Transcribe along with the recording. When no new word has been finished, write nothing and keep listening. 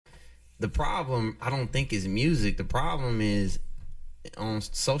the problem I don't think is music. The problem is on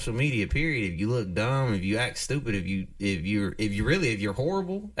social media. Period. If you look dumb, if you act stupid, if you're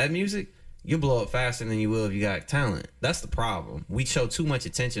horrible at music, you'll blow up faster than you will if you got talent. That's the problem. We show too much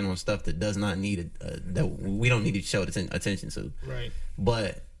attention on stuff that does not need that we don't need to show attention to. Right.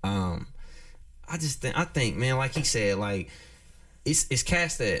 But I think, man, like he said, like it's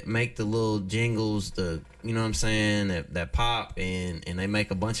cats that make the little jingles, you know what I'm saying, that pop and they make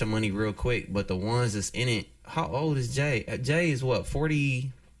a bunch of money real quick. But the ones that's in it, how old is Jay? Jay is what,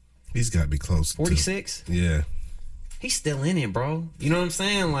 40? He's got to be close. 46? Yeah. He's still in it, bro. You know what I'm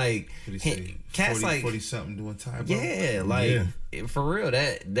saying? Like, cats 40, like 40 something doing time. Yeah, like for real.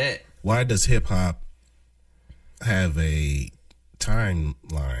 That. Why does hip hop have a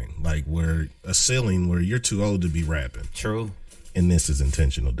timeline, like where a ceiling where you're too old to be rapping? True. And this is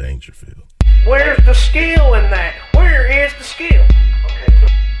Intentional Dangerfield. Where's the skill in that? Where is the skill? Okay.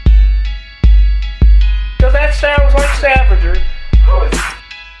 Because that sounds like savagery.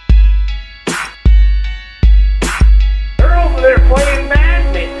 They're over there playing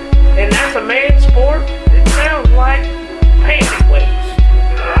badminton, and that's a man's sport. It sounds like panty waves.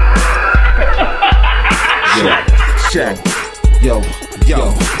 Check. Yo.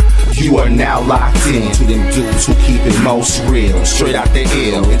 You are now locked in to them dudes who keep it most real. Straight out the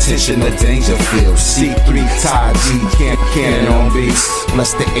ill, Intentional Dangerfield. C3 Ty G, Cannon on beats.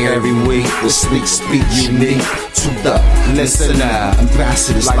 Bless the air every week with sleek speech unique to the listener.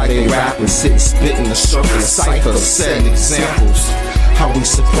 Ambassadors like they rapping, sitting, spitting the circle, cycle, setting examples. How we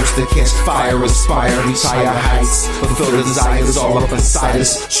supposed to catch fire, inspire, reach higher heights, fulfill the desires all up inside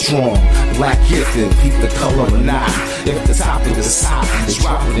us. Strong, black gifted, peep the color or not. If the topic is hot,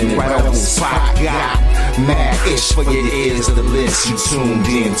 drop it in it right on the spot. Got mad-ish for your ears, the list. You tuned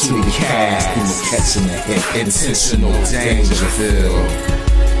in to the cast, and you're catching the hit. Intentional Dangerfield.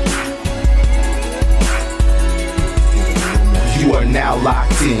 You are now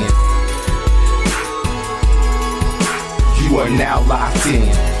locked in. You are now locked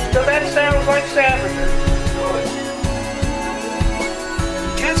in. So that sounds like savagery.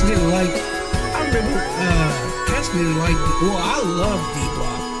 Cats didn't like. I remember. Cats didn't like. Well, I loved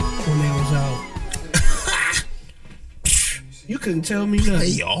D-Block when they was out. You couldn't tell me nothing.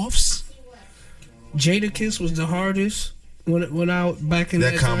 Playoffs. Jadakiss was the hardest when I back in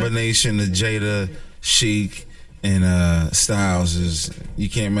that combination of Jada, Chic, and Styles is, you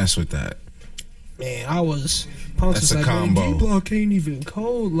can't mess with that. Man, I was. That's a combo. D-Block ain't even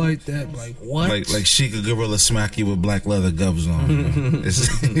cold like that. Like what? Like Chic a gorilla smack you with black leather gloves on.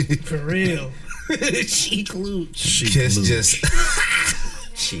 For real. Chic Luke. Kiss just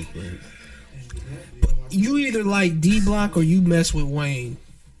Chic Luke. You either like D-Block or you mess with Wayne.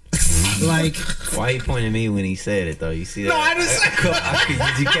 Like, why he pointed at me when he said it though? You see that? No, I just.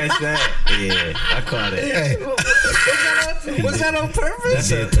 Did you catch that? Yeah, I caught it. Hey. Was that on purpose?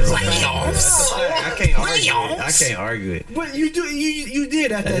 That's playoffs. I can't argue it. I can't argue it. But you do. You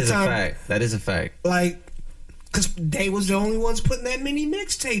did at that time. That is a fact. That is a fact. Like, because they was the only ones putting that many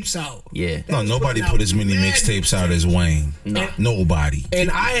mixtapes out. Yeah. No, nobody put as many mixtapes out as Wayne. No. Nobody. And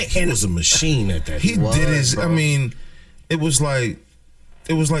he was a machine at that. He did his. Bro. I mean, it was like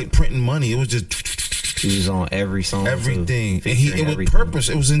printing money. It was just. He was on every song. Everything. And it was purpose.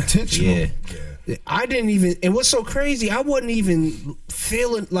 It was intentional. Yeah. I didn't even. And what's so crazy, I wasn't even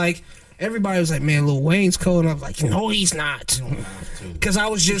feeling like. Everybody was like, man, Lil Wayne's cold. And I was like, no, he's not. Because I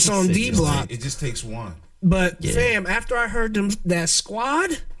was just on D-Block. It just takes one. But, fam, after I heard that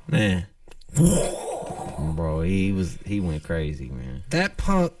squad. Man. Bro, he went crazy, man. That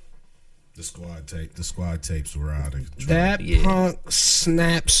punk. The squad tapes were out of control. That punk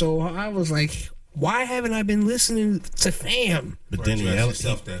snapped. So I was like, why haven't I been listening to Fam? But then he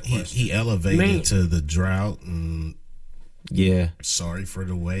elevated to the Drought and Sorry for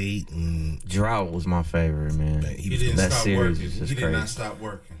the Wait and Drought was my favorite, man. He didn't stop working. He did not stop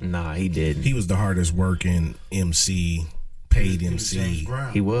working. Nah, he didn't. He was the hardest working MC, paid MC.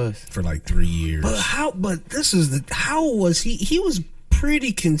 He was for like 3 years. But how was he? He was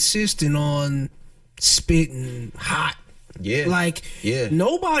pretty consistent on spitting hot. Yeah. Like,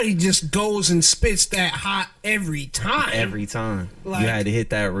 nobody just goes and spits that hot every time. Every time. Like, you had to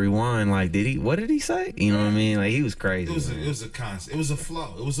hit that rewind. Like, what did he say? You know what I mean? Like, he was crazy. It was a constant. It was a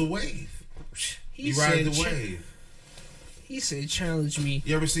flow. It was a wave. He ride the wave. He said, challenge me.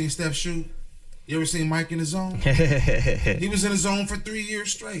 You ever seen Steph shoot? You ever seen Mike in the zone? He was in the zone for 3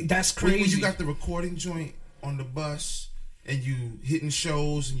 years straight. That's crazy. When you got the recording joint on the bus and you hitting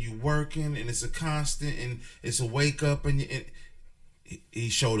shows and you working and it's a constant and it's a wake up and he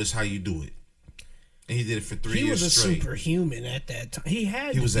showed us how you do it. And he did it for 3 He years was a straight. superhuman at that time. He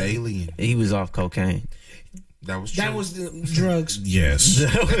had. He to was be. an alien. He was off cocaine. That was true. That was the drugs. Yes.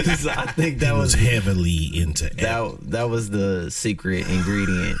 I think He that was was heavily into that was the secret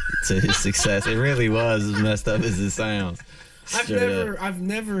ingredient to his success. It really was as messed up as it sounds. I've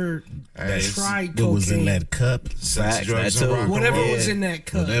never Hey, tried what cocaine. was in that cup. sex, Facts, drugs, that and too. rock and Whatever roll. was in that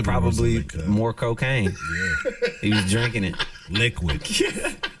cup. Whatever was in Probably the cup. more cocaine. Yeah. He was drinking it. Liquid.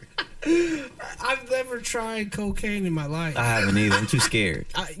 I've never tried cocaine in my life. I haven't either. I'm too scared.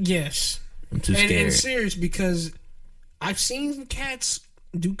 Yes. I'm too And scared. serious because I've seen cats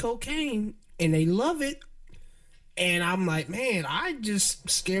do cocaine and they love it. And I'm like, man, I just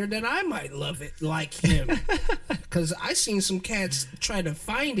scared that I might love it like him. Because I seen some cats try to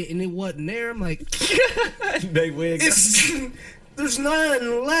find it and it wasn't there. I'm like, They wig. there's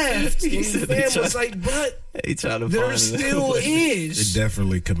none left. And said they fam was tried- like, but He tried to there find still It is.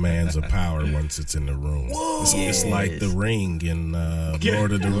 definitely commands a power once it's in the room. It's like the ring in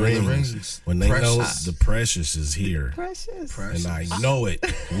Lord of the Rings. Rings. When they know Precious. the precious is here. Precious. And I know it.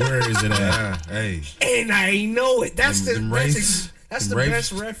 Where is it at? Yeah, hey. And I know it. That's Them the wraiths. that's Them the wraiths.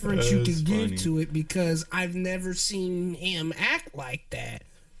 best reference you That's could give funny. to it because I've never seen him act like that.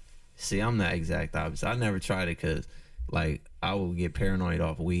 See, I'm the exact opposite. I never tried it because, like, I would get paranoid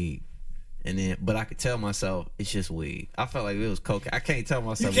off weed, and then, but I could tell myself it's just weed. I felt like it was cocaine. I can't tell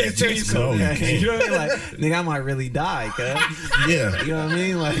myself can't it's tell just yourself that. cocaine. You know what I mean? Like, nigga, I might really die, cuz. Yeah, You know what I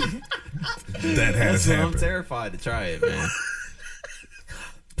mean? Like, that has that's why I'm happened. terrified to try it, man.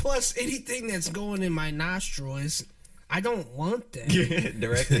 Plus, anything that's going in my nostril is, I don't want that.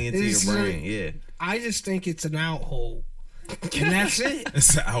 Directly into It's your like- brain. Yeah. I just think it's an out hole, and that's it.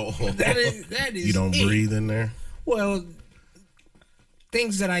 It's out. That is. You don't it. breathe in there? Well,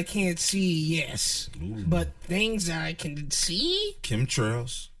 things that I can't see, yes, but things that I can see,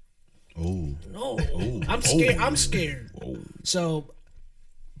 Chemtrails. Oh, no. I'm scared. I'm scared. So,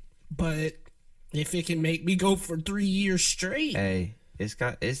 but if it can make me go for 3 years straight, Hey, I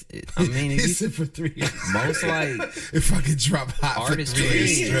mean, if you, for 3 years. most like If I could drop hot for Artistry. 3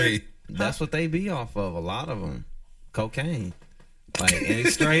 years straight. that's what they be off of. A lot of them, cocaine. Like, and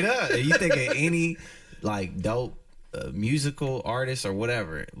it's straight up. You think of any like dope musical artist or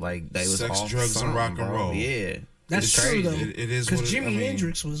whatever, like they was Sex, off drugs, and something, rock and bro. roll. Yeah, that's it's true crazy. though. It is because what it- Jimi I mean,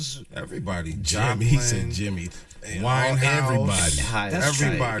 Hendrix was. Everybody. Jimmy. Joplin, He said Jimmy. Winehouse. Everybody. High-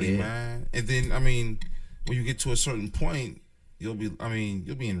 Everybody, yeah. man. And then, I mean, when you get to a certain point, you'll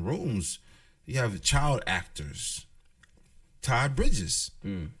be in rooms. You have child actors. Todd Bridges. You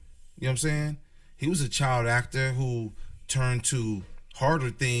know what I'm saying? He was a child actor who turned to harder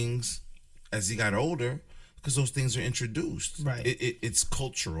things as he got older because those things are introduced. Right. It's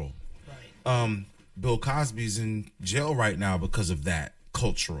cultural. Right. Bill Cosby's in jail right now because of that.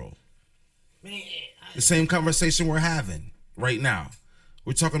 Cultural. Man, The same conversation we're having right now.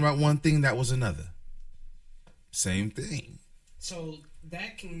 We're talking about one thing that was another. Same thing. so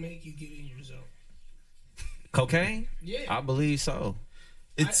that can make you get in your zone. Cocaine? Yeah. I believe so.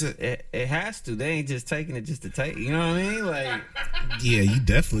 It's a It has to. They ain't just taking it just to take. You know what I mean? Like, Yeah, you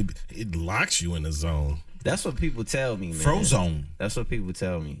definitely. It locks you in the zone. that's what people tell me, man. Frozone. That's what people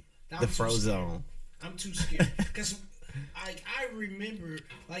tell me. I'm The too Frozone. I'm too scared because I remember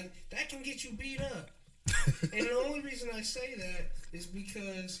like that can get you beat up, and the only reason I say that is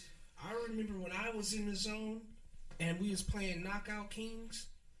because I remember when I was in the zone and we was playing Knockout Kings,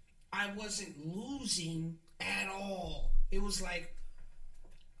 I wasn't losing at all. It was like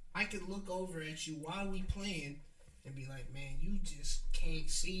I could look over at you while we playing and be like, man, you just can't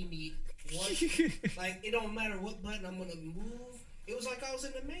see me. What? Like, it don't matter what button I'm gonna move. It was like I was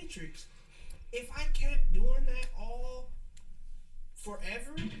in the Matrix. If I kept doing that all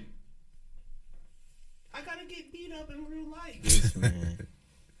forever, I gotta get beat up in real life. Man.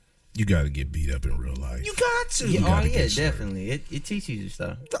 You got to get beat up in real life. You got to. Yeah, oh gotta yeah, get started. definitely. It teaches you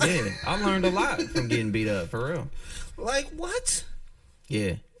stuff. Yeah, I learned a lot from getting beat up for real. Like what?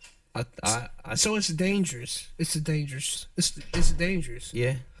 Yeah, I So it's dangerous. It's dangerous. It's dangerous.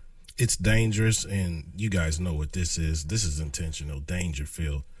 yeah. It's dangerous, and you guys know what this is. This is intentional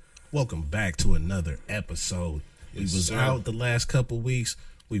Dangerfield. Welcome back to another episode. We Yes, was sir. out the last couple weeks.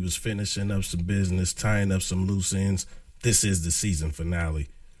 We was finishing up some business, tying up some loose ends. This is the season finale,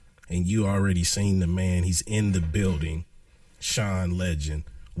 and you already seen the man. He's in the building. Sean Legend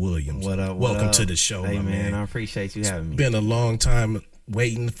Williams. What up? Welcome up? to the show, Hey my man. I appreciate you having me. Been a long time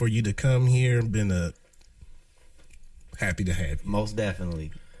waiting for you to come here. Been happy to have you. Most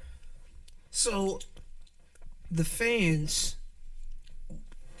definitely. So the fans,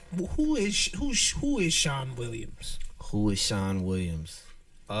 who is Sean Williams? Who is Sean Williams?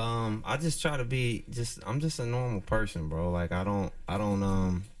 I just try to be I'm just a normal person, bro. Like I don't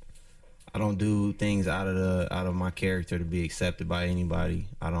do things out of my character to be accepted by anybody.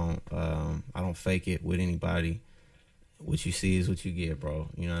 I don't fake it with anybody. What you see is what you get, bro.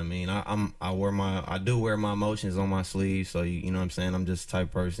 You know what I mean? I do wear my emotions on my sleeve, so you know what I'm saying? I'm just the type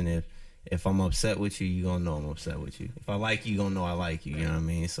of person, if I'm upset with you, you gonna know I'm upset with you. If I like you, you gonna know I like you, you know what I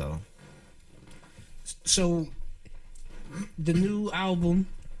mean? So the new album,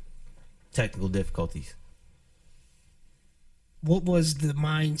 technical difficulties. what was the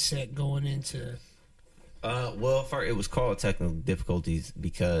mindset going into? Well, first, it was called technical difficulties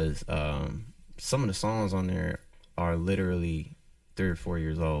because some of the songs on there are literally 3 or 4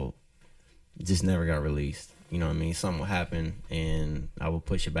 years old. Just never got released. You know what I mean? Something would happen and I would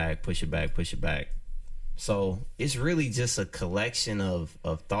push it back. So it's really just a collection of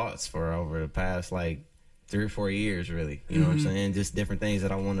thoughts for over the past like 3 or 4 years, really. You know what I'm saying? Just different things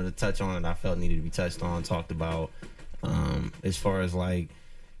that I wanted to touch on that I felt needed to be touched on, talked about. As far as like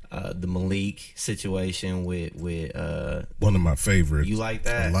the Malik situation with One of my favorites. you like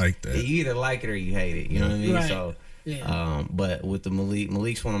that? I like that. You either like it or you hate it. You know what I mean? Right. So, Yeah. but with the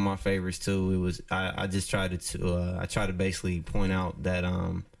Malik's one of my favorites too. It was I just tried to basically point out that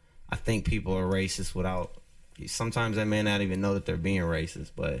I think people are racist without. Sometimes they may not even know that they're being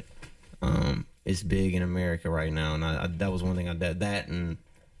racist, but it's big in America right now, and I that was one thing that and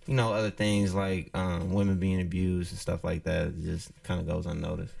you know other things like women being abused and stuff like that. It just kind of goes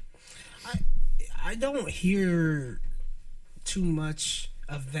unnoticed. I don't hear too much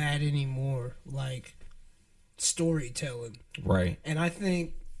of that anymore, like storytelling. Right. And I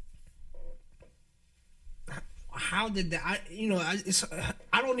think, how did that?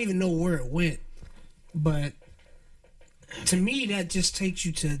 I don't even know where it went, but to me, that just takes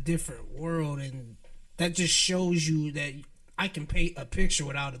you to a different world, and that just shows you that I can paint a picture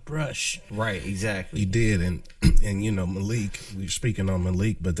without a brush. Right. Exactly. You did, and you know Malik. We're speaking on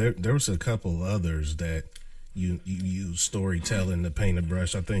Malik, but there was a couple others that you use storytelling to paint a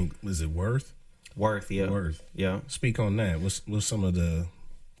brush. I think was it Worth? Worth. Yeah. Worth. Yeah. Speak on that. What's some of the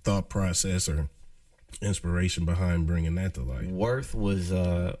thought process or inspiration behind bringing that to light? Worth was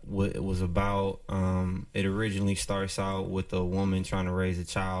about it originally starts out with a woman trying to raise a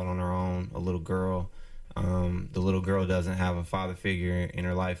child on her own, a little girl. The little girl doesn't have a father figure in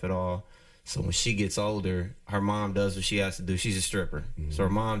her life at all. So when she gets older, her mom does what she has to do. She's a stripper. Mm-hmm. So her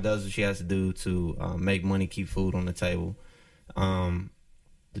mom does what she has to do to make money, keep food on the table. The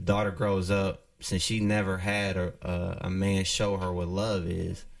daughter grows up. Since she never had a man show her what love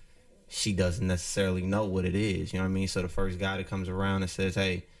is, she doesn't necessarily know what it is. You know what I mean? So the first guy that comes around and says,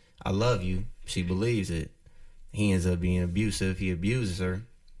 "Hey, I love you," she believes it. He ends up being abusive. He abuses her.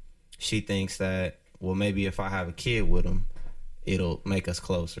 She thinks that, well, maybe if I have a kid with him, it'll make us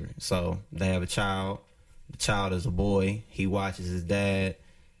closer. So they have a child. The child is a boy. He watches his dad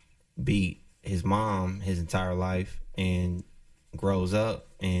beat his mom his entire life and grows up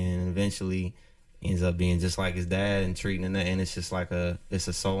and eventually ends up being just like his dad and treating it, and it's just like it's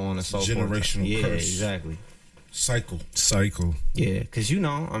a so on and so forth. Generational curse. Exactly. Cycle. Yeah, because you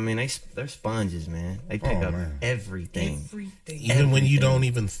know, I mean, they're sponges, man. They pick up man. everything. Even when you don't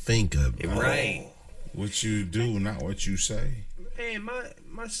even think of it. Right. What you do, not what you say. Man,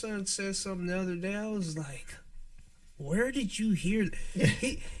 my son said something the other day. I was like, "Where did you hear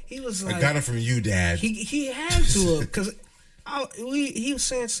that?" He was like, I got it from you, Dad. He had to have, because he was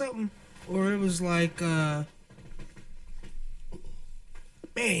saying something, or it was like, "Man,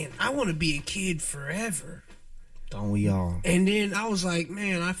 I want to be a kid forever." Don't we all? And then I was like,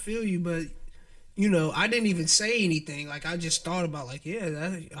 "Man, I feel you," but you know, I didn't even say anything. Like, I just thought about, like,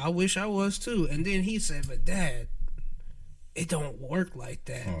 yeah, I wish I was too. And then he said, "But Dad, it don't work like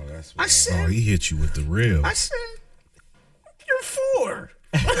that." Oh, that's I what said, Oh, he hit you with the real. I said, "You're 4."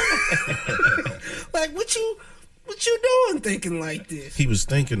 Like, what you doing thinking like this? He was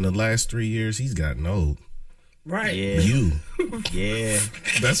thinking the last 3 years he's gotten old. Right. Yeah. You. Yeah.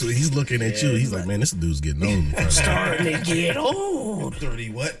 That's what he's looking at you. He's like, man, this dude's getting old. in front of me." Starting to get old. 30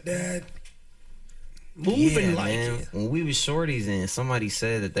 what, Dad? Moving like man. it. When we was shorties and somebody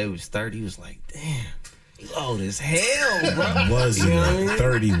said that they was 30, he was like, "Damn, you old as hell, bro." Wasn't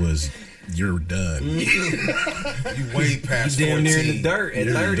 30 was you're done. You way past You damn 14. near in the dirt at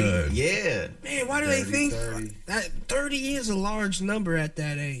You're 30. done. Yeah. Man, why do they 30, think 30. that 30 is a large number at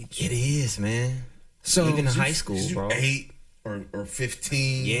that age? It is, man. So Even in high school, You bro. 8 or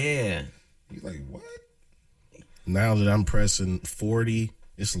 15. Yeah. You like, what? Now that I'm pressing 40,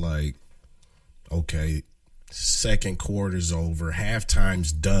 it's like, okay, second quarter's over,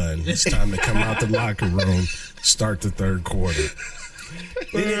 halftime's done. It's time to come out the locker room, start the third quarter.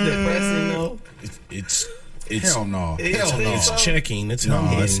 Isn't it depressing though? It's Hell no. Hell no. it's checking. It's No,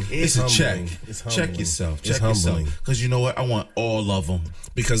 humbling. it's a check. humbling. It's Check humbling. yourself. It's Check humbling. yourself. Because you know what? I want all of them.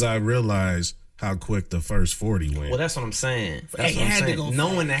 Because I realized how quick the first 40 went. Well, that's what I'm saying. That's It what I'm had to saying. go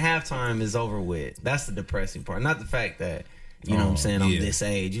Knowing the halftime is over with. That's the depressing part. Not the fact that, you know what I'm saying, I'm yeah. this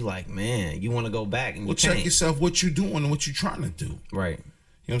age. You like, man, you want to go back and Well, you check can't. yourself what you doing and what you trying to do. Right.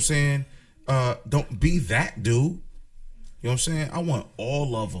 You know what I'm saying? Don't be that dude. You know what I'm saying? I want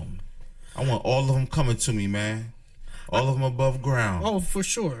all of them. I want all of them coming to me, man. All of them above ground. Oh, for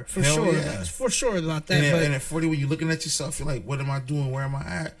sure, for Hell sure, yeah. for sure about that. And at 40, when you're looking at yourself, you're like, what am I doing? Where am I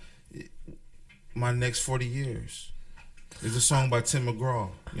at? My next 40 years. There's a song by Tim McGraw. You know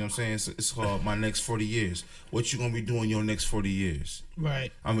what I'm saying? It's called My Next 40 Years. What you going to be doing your next 40 years?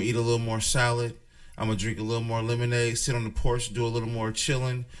 Right. I'm going to eat a little more salad. I'm going to drink a little more lemonade, sit on the porch, do a little more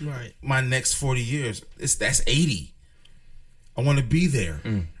chilling. Right. My next 40 years, that's 80. I want to be there.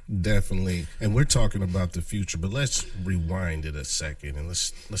 Definitely. And we're talking about the future, but let's rewind it a second and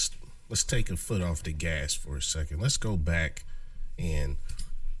let's take a foot off the gas for a second. Let's go back and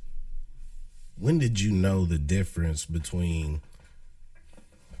when did you know the difference between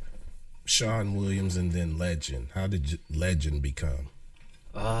Sean Williams and then Legend? How did Legend become?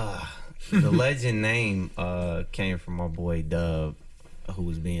 The legend name came from my boy Dub, who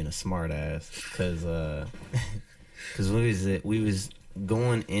was being a smart ass. Because we was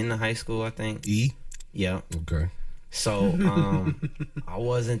going into high school, I think. E? Yeah. Okay. So I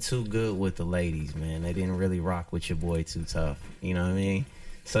wasn't too good with the ladies, man. They didn't really rock with your boy too tough. You know what I mean?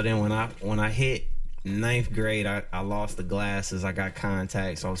 So then when I hit 9th grade, I lost the glasses. I got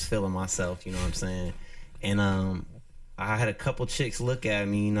contacts. So I was feeling myself. You know what I'm saying? And I had a couple chicks look at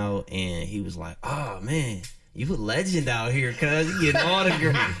me, you know, and he was like, "Oh man, you a legend out here, cuz you getting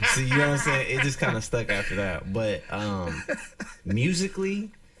autographs." So you know what I'm saying? It just kind of stuck after that. But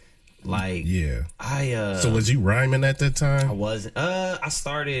musically, like, Yeah. I So was you rhyming at that I time? wasn't. I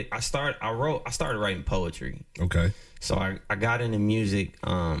started writing poetry. Okay. So I got into music.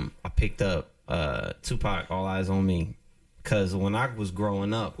 I picked up Tupac, All Eyes on Me, because when I was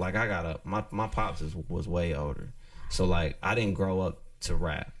growing up, like I got up, my pops was way older, so like I didn't grow up to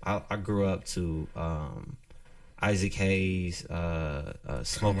rap. I grew up to Isaac Hayes, Smokey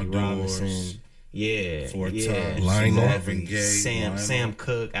Commodores, Robinson, yeah, Four yeah, Tops, Lionel. Marvin Gaye, Lionel. Sam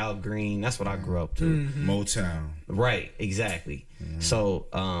Cooke, Al Green. That's what I grew up to. Motown. Right, exactly. So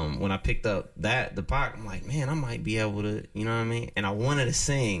when I picked up the Pac, I'm like, man, I might be able to, you know what I mean? And I wanted to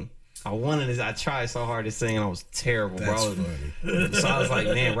sing. I tried so hard to sing, and I was terrible, That's bro. funny. So I was like,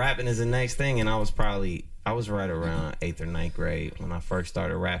 man, rapping is the next thing. And I was right around 8th or 9th grade when I first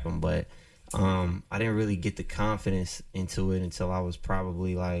started rapping, but I didn't really get the confidence into it until I was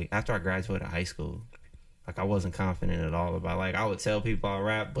probably like after I graduated high school. Like I wasn't confident at all about, like, I would tell people I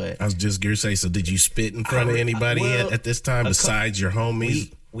rap, but I was just going to say, so did you spit in front of anybody well, at this time besides your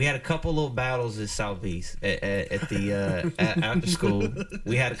homies? we had a couple little battles at Southeast at the after school.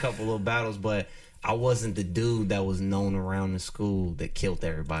 We had a couple little battles, but I wasn't the dude that was known around the school that killed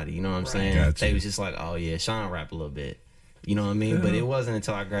everybody. You know what I'm saying? Gotcha. They was just like, oh yeah, Sean rap a little bit. You know what I mean? But it wasn't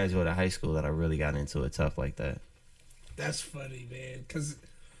until I graduated high school that I really got into it tough like that. That's funny, man. Because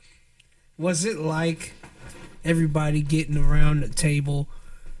was it like everybody getting around the table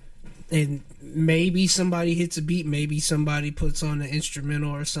and maybe somebody hits a beat, maybe somebody puts on an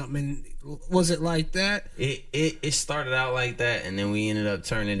instrumental or something? Was it like that? It started out like that, and then we ended up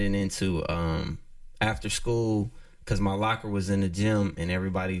turning it into after school, because my locker was in the gym and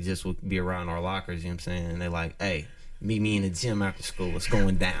everybody just would be around our lockers. You know what I'm saying? And they like, hey, meet me in the gym after school. It's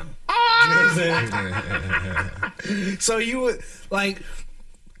going down. You know what I'm saying? So you would like,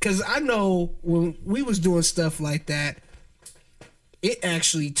 because I know when we was doing stuff like that, it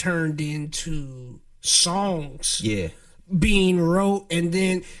actually turned into songs Yeah. being wrote. And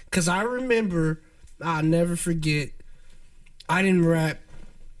then, because I remember, I'll never forget, I didn't rap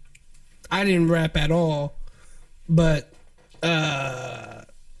at all, but I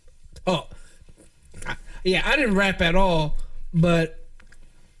didn't rap at all, but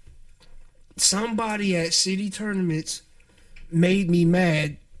somebody at city tournaments made me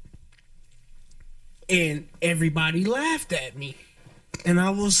mad, and everybody laughed at me, and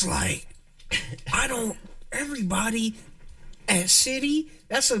I was like, everybody at city,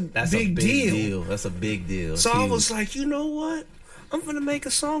 that's a big deal. That's a big deal. So It's I huge. was like, you know what? I'm gonna make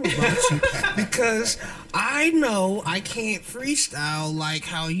a song about you because I know I can't freestyle like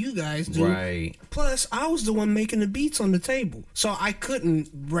how you guys do. Right. Plus, I was the one making the beats on the table, so I couldn't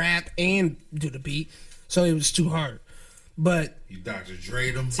rap and do the beat, so it was too hard. But You Dr.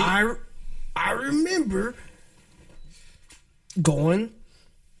 Dre them. I remember going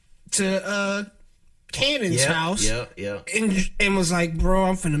to Cannon's house. Yep. And was like, bro,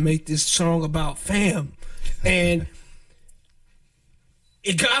 I'm finna make this song about fam. And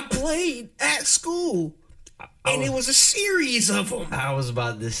it got played at school. And it was a series of them. I was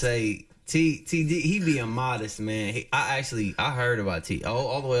about to say T he be a modest man. I heard about T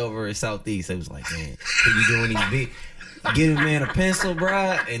all the way over in Southeast. It was like, man, can you doing these big? Give a man a pencil,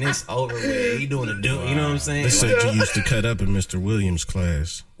 bruh, and it's over with. He doing a do. You know what I'm saying? They said you used to cut up in Mr. Williams'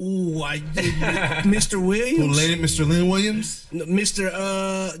 class. Ooh, I did. Mr. Williams? Who, Mr. Lynn Williams? Mr.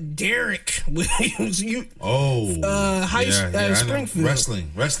 Derek Williams. Springfield.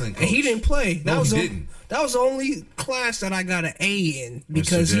 Wrestling coach. And he didn't play. He didn't. That was the only class that I got an A in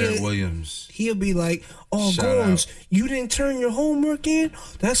because Mr. Derek Williams. He'll be like, "Oh, Shout Gorns, out. you didn't turn your homework in?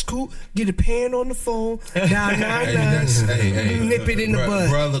 That's cool. Get a pen on the phone. Nah, nip it in the butt."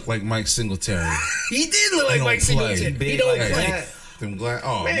 Bro, look like Mike Singletary. He did look He like don't Mike play. Singletary. Big He don't like play. that. I'm glad.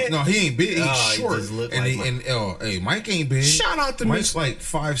 Oh Man. no, he ain't big. He's he short. just look And like Mike ain't big. Shout out to Mike's Mr. like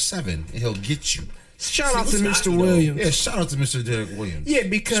 5'7", and he'll get you. Shout out to what's Mr. Scotty, though? Williams. Yeah, shout out to Mr. Derek Williams. Yeah,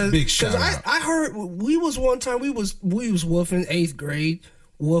 because Big shout out. I heard we was one time we was woofing 8th grade,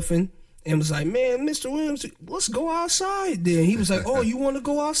 woofing, and was like, man, Mr. Williams, let's go outside. Then he was like, oh, you want to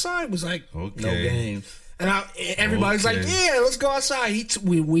go outside? Was like, Okay. No games. and everybody's like, Okay. yeah, let's go outside.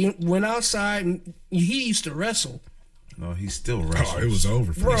 We went outside, and he used to wrestle. No, he still wrestles. Oh, it was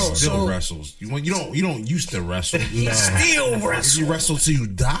over for Bro, him. Still so- wrestles. You don't used to wrestle. Still You wrestle wrestle till you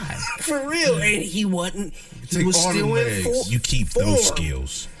die. for real, and he wasn't. He Take was all still them in legs. full. You keep form. those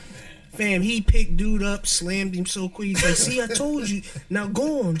skills. Fam, he picked dude up, slammed him so quick. He's like, see, I told you. Now,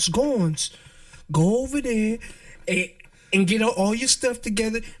 Gorns, go over there and get all your stuff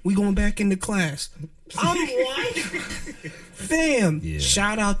together. We going back into class. I'm like, fam, Yeah.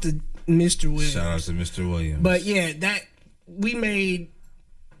 shout out to Mr. Williams. Shout out to Mr. Williams. But yeah, that we made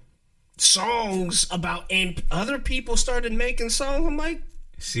songs about, and other people started making songs. I'm like,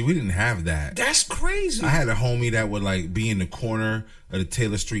 see, we didn't have that. that's crazy. I had a homie that would like be in the corner of the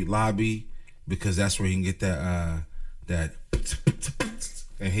Taylor Street lobby because that's where he can get that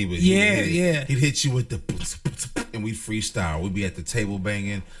and he would he'd hit you with the and we'd freestyle. We'd be at the table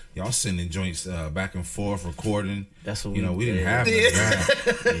banging, y'all sending joints back and forth, recording. That's what you know. we We didn't did. have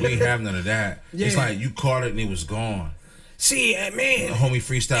none of that. We didn't have none of that. It's Yeah. like you caught it and it was gone. See, man, A homie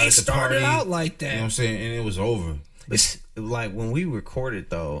freestyle it at the party. started out like that. You know what I'm saying? And it was over. It's like when we recorded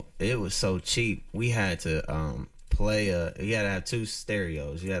though, it was so cheap. We had to play you had to have two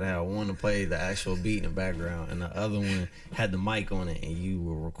stereos. You had to have one to play the actual beat in the background, and the other one had the mic on it, and you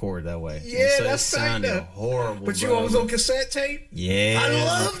will record that way. Yeah, and so that's it tight sounded though. horrible. But you bro. always on cassette tape? Yeah, I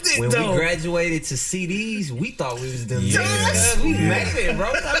loved it, when though. we graduated to CDs, we thought we was them. Yes. We made it, bro.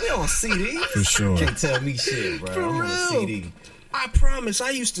 We on CD. For sure. Can't tell me shit, bro. For I'm on a real. CD. I promise. I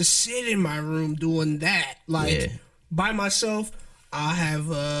used to sit in my room doing that, like Yeah. by myself. I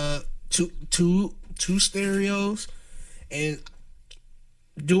have two stereos, and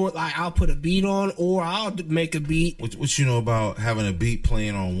doing like I'll put a beat on, or I'll make a beat. What you know about having a beat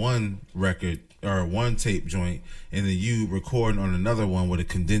playing on one record or one tape joint, and then you recording on another one with a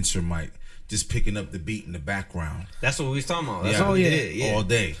condenser mic, just picking up the beat in the background. That's what we was talking about. That's Yeah. what we Oh, yeah. did. Yeah. All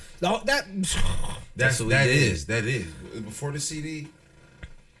day. No, that That's what we did. That is before the CD.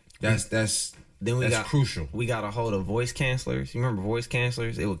 That's Then we that's got crucial. We got a hold of voice cancelers. You remember voice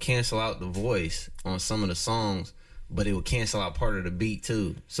cancelers? It would cancel out the voice on some of the songs, but it would cancel out part of the beat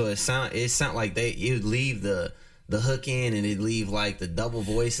too. So it sound like it would leave the hook in, and it'd leave like the double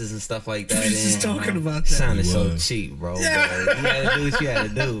voices and stuff like that. We was just in. talking about that. Sounded so was. cheap, bro. But you had to do what you had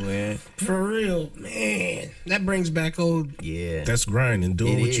to do, man. for real, man. That brings back old. Yeah, That's grinding,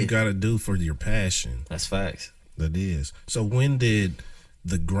 doing It what you is. got to do for your passion. that's facts. That is. So when did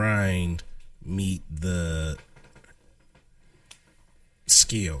the grind meet the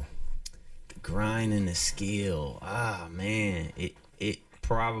skill? Grind and the skill. Ah, man, it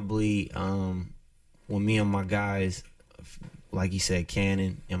probably when me and my guys, like you said,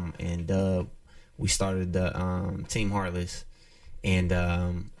 Cannon and Dub, we started the Team Heartless,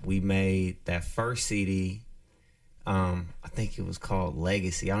 and we made that first CD. I think it was called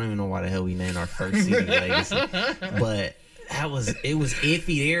Legacy. I don't even know why the hell we named our first CD Legacy, but it was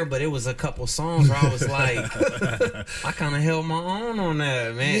iffy there. But it was a couple songs where I was like, I kind of held my own on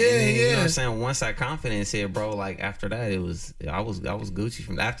that, man. Yeah, and then, you know what yeah. I'm saying? Once that confidence hit, bro, like after that, I was Gucci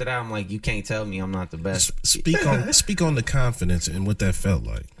from after that. I'm like, you can't tell me I'm not the best. Speak on the confidence and what that felt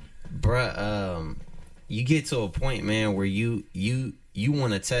like. Bruh, you get to a point, man, where you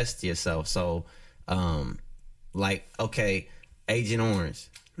want to test yourself. So, like, okay, Agent Orange,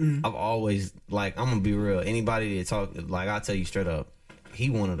 I've always, like, I'm gonna be real. Anybody that talk, like, I'll tell you straight up, he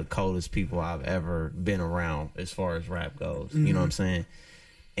one of the coldest people I've ever been around as far as rap goes. You know what I'm saying?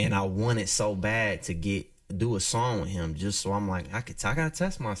 And I wanted so bad to do a song with him, just so I'm like, I gotta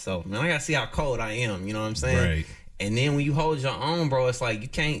test myself, man. I gotta see how cold I am. You know what I'm saying? Right. And then when you hold your own, bro, it's like you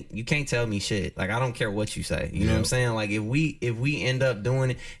can't tell me shit. Like, I don't care what you say. You know what I'm saying? Like, if we end up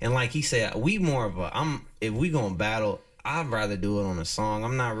doing it, and like he said, if we gonna battle, I'd rather do it on a song.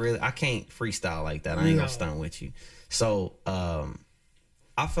 I can't freestyle like that. I ain't gonna stunt with you. So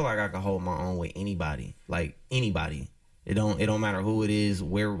I feel like I can hold my own with anybody. Like, anybody. It don't matter who it is,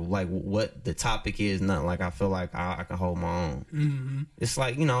 where, like, what the topic is, nothing. Like, I feel like I can hold my own. Mm-hmm. It's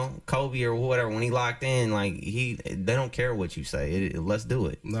like, you know, Kobe or whatever, when he locked in, like, they don't care what you say. Let's do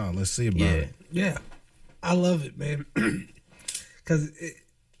it. No, let's see about it. Yeah. I love it, man. Because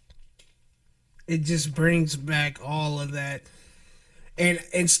it just brings back all of that.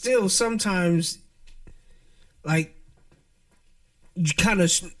 And still, sometimes, like, you kind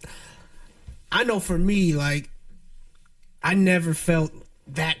of... I know for me, like, I never felt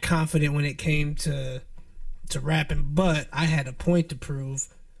that confident when it came to rapping, but I had a point to prove,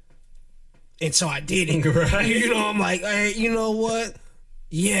 and so I did it. Right. You know, I'm like, hey, you know what?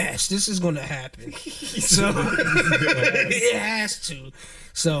 Yes, this is going to happen. So it has to.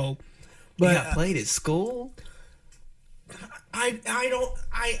 So, but you got played at school.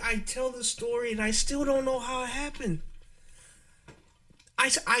 I tell the story, and I still don't know how it happened.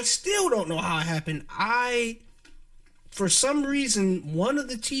 I still don't know how it happened. For some reason, one of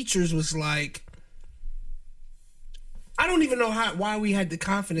the teachers was like, I don't even know why we had the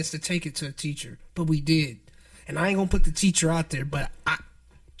confidence to take it to a teacher, but we did. And I ain't gonna put the teacher out there, but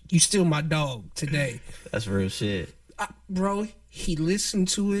you still my dog today. That's real shit. Bro, he listened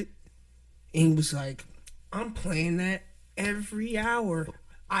to it, and he was like, I'm playing that every hour.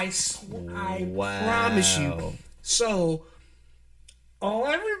 I promise you. So, all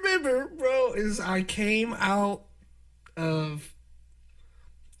I remember, bro, is I came out of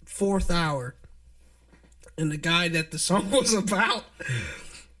 4th hour, and the guy that the song was about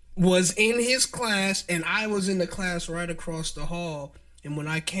was in his class, and I was in the class right across the hall. And when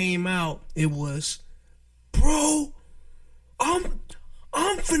I came out, it was, bro, I'm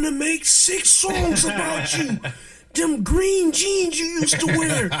finna make 6 songs about you. Them green jeans you used to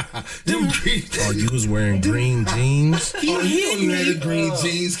wear. Oh, you was wearing green jeans? He hit me. Green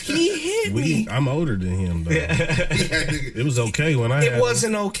jeans. He hit me. I'm older than him, though. It was okay when I had It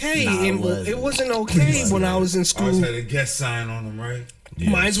wasn't okay. Nah, it wasn't okay when I was in I always school. had a guest sign on them, right?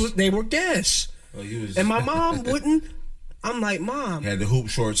 Mine was, they were guests. Oh, you was, And my mom wouldn't. I'm like, Mom, had the hoop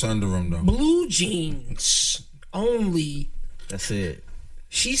shorts under them, though. blue jeans only. That's it.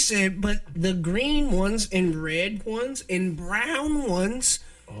 She said, but the green ones and red ones and brown ones.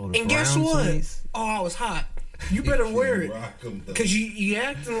 Oh, the And guess brown what? joints? Oh, I was hot. You better wear it. Rock 'em, though. Because you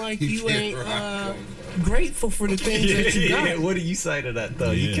acting like you can't ain't rock 'em. grateful for the things that you got. What do you say to that, though?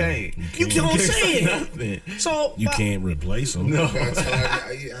 You Yeah. can't. You don't say it. Nothing. So You can't replace them. No.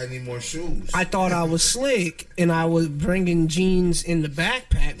 I need more shoes. I thought I was slick, and I was bringing jeans in the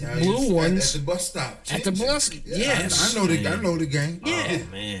backpack, Now, blue you- ones. at the bus stop. At the bus- yes. I know the game. Yeah.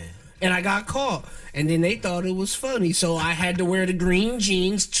 Oh, man. And I got caught. And then they thought it was funny. So I had to wear the green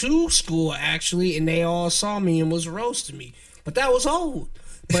jeans to school, actually. And they all saw me and was roasting me. But that was old.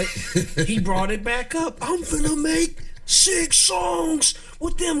 But he brought it back up. I'm finna make 6 songs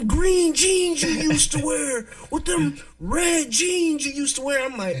with them green jeans you used to wear. With them red jeans you used to wear.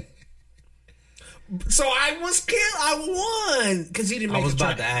 I'm like... So I was killed. I won because he didn't make. I was a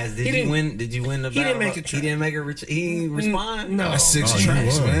about track. to ask, He did didn't- you win? Did you win the he didn't battle? make a track. He didn't make a. He didn't respond. No. That's 6 Oh, you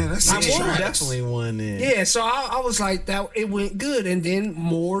tracks, won. man. That's 6 I won. tracks. Definitely won then. Yeah, so I was like that. It went good, and then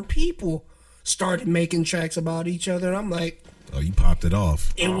more people started making tracks about each other. And I'm like, Oh, you popped it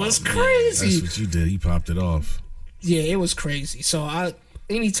off. it was That's crazy. what you did. You popped it off. Yeah, it was crazy. So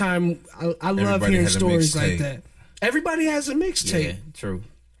anytime I love Everybody hearing had a stories like mixtape. that. Everybody has a mixtape. Yeah, true.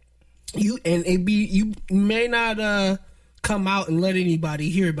 You may not come out and let anybody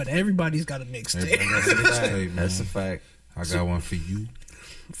hear it, but everybody's got a mixtape That's a fact. I got one for you.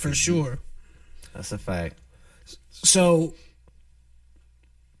 for sure. That's a fact. So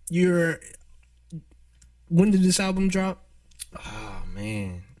when did this album drop? Oh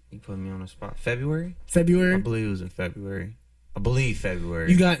man, you put me on the spot. February? I February. believe it was in February. I believe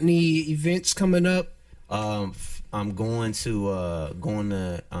February. You got any events coming up? I'm going to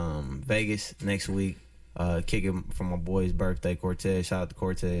Vegas next week. Kicking for my boy's birthday, Cortez. Shout out to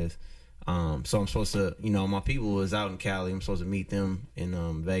Cortez. So I'm supposed to, my people was out in Cali. I'm supposed to meet them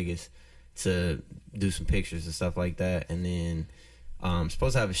in Vegas to do some pictures and stuff like that. And then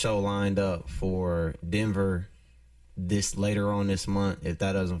Supposed to have a show lined up for Denver this later on this month. If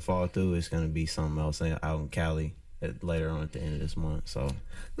that doesn't fall through, it's gonna be something else out in Cali later on at the end of this month. So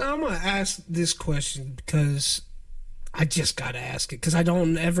now I'm gonna ask this question because I just gotta ask it because I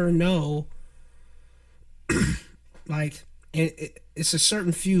don't ever know. Like, it's a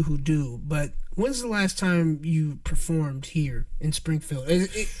certain few who do, but when's the last time you performed here in Springfield?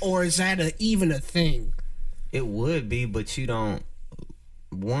 Or is that even a thing? it would be, but you don't.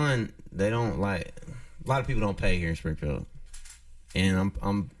 One, they don't like. A lot of people don't pay here in Springfield, and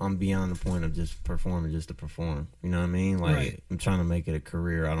I'm beyond the point of just performing just to perform. You know what I mean? Like Right. I'm trying to make it a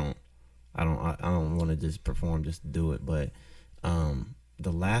career. I don't want to just perform just to do it. But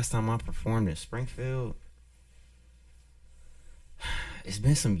the last time I performed in Springfield, it's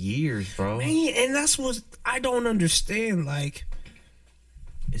been some years, bro. Man, and that's what I don't understand. Like,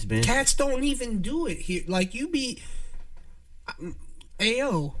 It's been cats don't even do it here. Like, you be.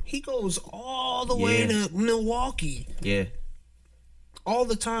 Ayo, he goes all the way Yeah. to Milwaukee yeah. all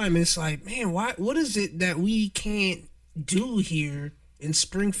the time. It's like, man, what is it that we can't do here in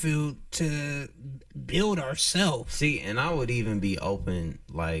Springfield to build ourselves? See, and I would even be open,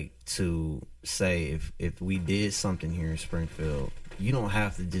 like, to say if we did something here in Springfield, you don't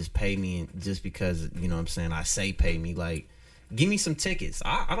have to just pay me just because, you know what I'm saying, I say pay me. Like, give me some tickets.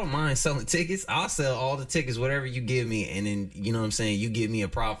 I don't mind selling tickets. I'll sell all the tickets, whatever you give me, and then, you know what I'm saying, you give me a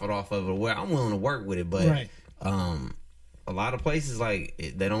profit off of it. Well, I'm willing to work with it, but Right. a lot of places, like,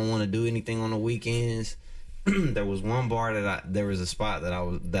 they don't want to do anything on the weekends. There was one bar there was a spot that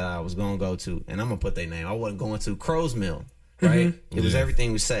I was gonna go to, and I'm gonna put their name. I wasn't going to Crow's Mill, right? It was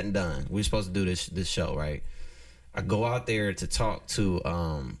everything was set and done. We were supposed to do this show, right? I go out there to talk to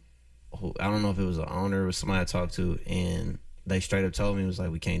who, I don't know if it was an owner or somebody I talked to, and they straight up told me, it was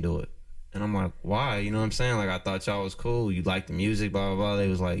like, we can't do it. And I'm like, why? You know what I'm saying? Like, I thought y'all was cool. You like the music, blah blah blah. They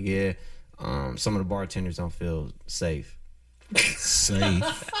was like, yeah. Some of the bartenders don't feel safe.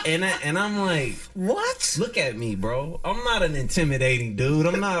 Safe. And I'm like, What? look at me, bro. I'm not an intimidating dude.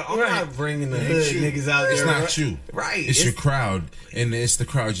 I'm not bringing the hood niggas out there. It's not you. Right. It's your crowd, and it's the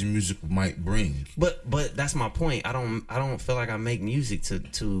crowd your music might bring. But that's my point. I don't feel like I make music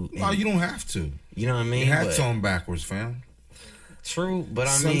to No, you don't have to. you know what I mean? Your hat's But- on backwards, fam. True, but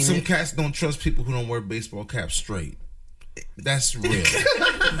I mean, Some cats don't trust people who don't wear baseball caps straight. That's real.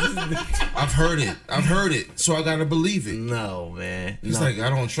 I've heard it. So I gotta believe it. no, man. It's No. like, I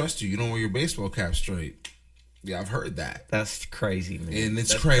don't trust you. You don't wear your baseball cap straight. Yeah, I've heard that. That's crazy, man. And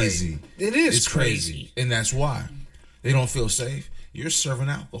it's That's crazy. It is It's crazy. And that's why. They don't feel safe. You're serving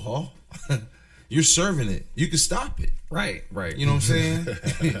alcohol. You're serving it. You can stop it. Right. You know what I'm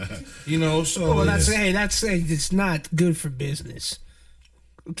saying? You know, so Well, that's it's not good for business.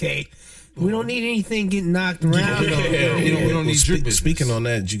 Okay, we don't need anything getting knocked around. we don't need your business. Speaking on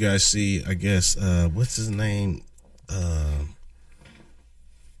that, did you guys see, I guess, what's his name?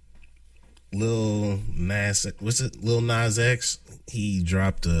 Lil Nas X? He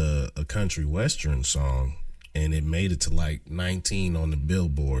dropped a country western song, and it made it to like 19 on the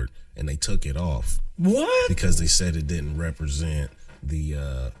Billboard, and they took it off What? because they said it didn't represent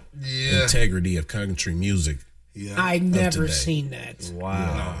the integrity of country music. I never today. seen that.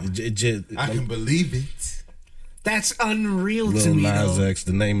 Wow. I can believe it. That's unreal to Lil me. Nas Though. X,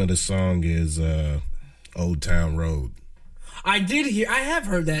 the name of the song is Old Town Road. I have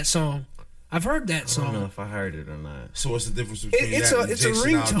heard that song. I've heard that I don't know song. if I heard it or not. So what's the difference between it's that a- and it's a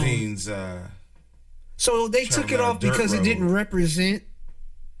Jason ringtone. Aldean's So they took it Traveling off down a because dirt it didn't road. represent.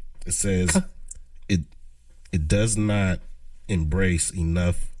 It says it does not embrace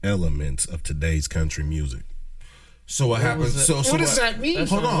enough elements of today's country music. So what happens? was it? So What does that mean?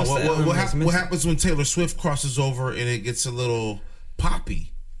 That's Hold on. What's the element that's What missing? happens when Taylor Swift crosses over and it gets a little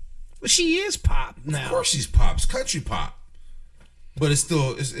poppy? Well, she is pop now. Of course, she's pops, country pop, but it's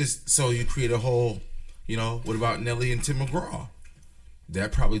still it's so you create a whole. You know, what about Nelly and Tim McGraw?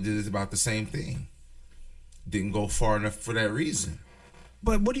 That probably did about the same thing. Didn't go far enough for that reason.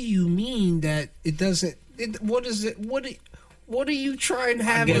 But what do you mean that it doesn't? What is it? What are you trying to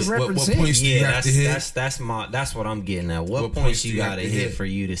have it guess what represent? points do you Yeah, have to hit? that's what I'm getting at. What What points points you do you have gotta to hit hit? for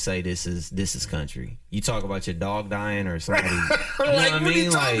you to say this is country? You talk about your dog dying or somebody. You know Like, what I what are you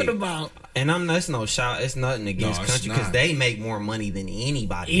mean? talking Like, about? and that's no shot. It's nothing against No, it's country because not. they make more money than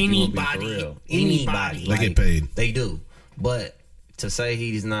anybody. if you wanna be for Anybody. real. Anybody. They get paid. They do, but to say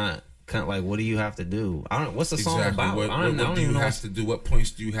he's not kind of like, what do you have to do? I don't. What's the song Exactly. about? What I don't do you even know. have to do? What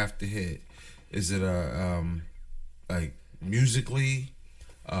points do you have to hit? Is it like musically,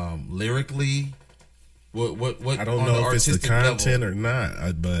 lyrically? What? I don't on know if it's the artistic content level? or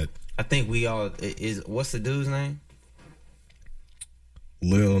not, but I think we all is. What's the dude's name?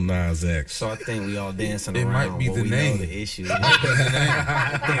 Lil Nas X. So I think we all dancing It around. might be what the we name. know the issue.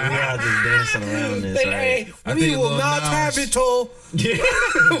 I think we all just dancing around this, right? I We think will Lil not Nas- have it, Toll.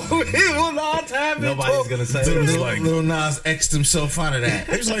 We will not have it, Nobody's Toll. gonna say It was it. like- Lil Nas X'd himself out of that.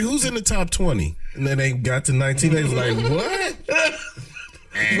 They was like, who's in the top 20? And then they got to 19. They was like, what?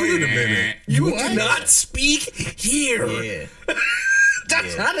 Wait a minute. You What? do not speak here. Yeah.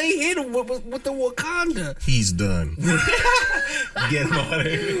 That's how they hit him with the Wakanda. He's done. Get him out of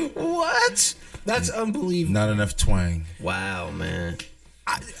here. What? That's unbelievable. Not enough twang. Wow, man.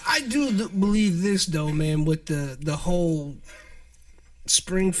 I do believe this though, man, with the whole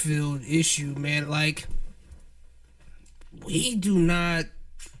Springfield issue, man. Like, we do not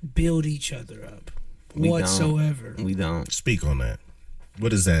build each other up We don't. whatsoever. We don't. Speak on that. What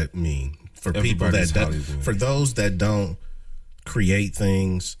does that mean for people Everybody's that Hollywood. for those that don't create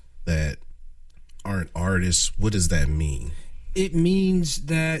things, that aren't artists? What does that mean? It means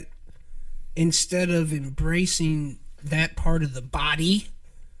that instead of embracing that part of the body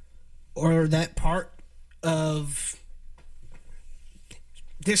or that part of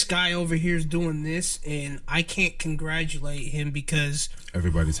this guy over here is doing this and I can't congratulate him because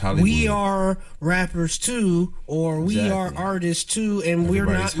Everybody's Hollywood. we are rappers too, or we are Exactly. artists too, and we're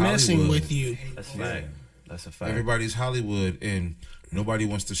Everybody's not messing Hollywood. with you. That's a fact. That's a fact. Everybody's Hollywood, and nobody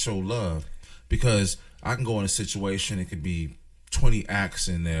wants to show love because I can go in a situation. It could be 20 acts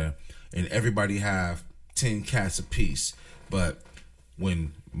in there, and everybody have 10 cats apiece. But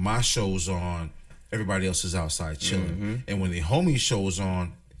when my show's on, everybody else is outside chilling, and when the homie show's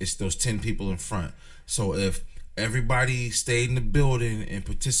on, it's those 10 people in front. So if everybody stayed in the building and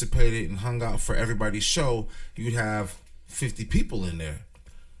participated and hung out for everybody's show, you'd have 50 people in there.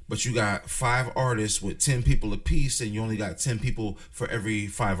 But you got 5 artists with 10 people apiece, and you only got 10 people for every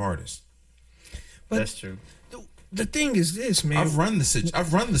 5 artists. That's true. The thing is this, man. I've run the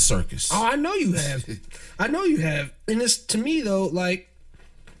circus. Oh, I know you have. I know you have. And it's, to me though, like,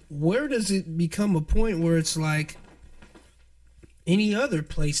 where does it become a point where it's like any other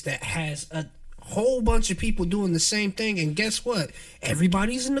place that has a whole bunch of people doing the same thing, and guess what?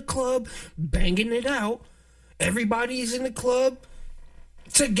 Everybody's in the club banging it out. Everybody's in the club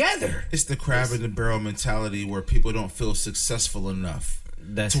together. It's the crab in the barrel mentality where people don't feel successful enough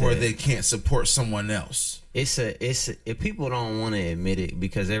That's to where it. they can't support someone else. It's if people don't want to admit it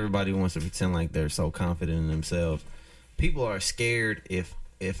because everybody wants to pretend like they're so confident in themselves. People are scared if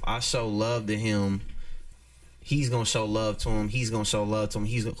I show love to him, he's gonna show love to him. He's gonna show love to him.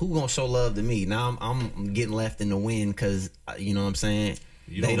 Who gonna show love to me? Now I'm getting left in the wind because you know what I'm saying.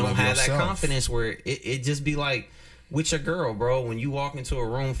 You They don't don't love have yourself. that confidence where it just be like with your girl, bro. When you walk into a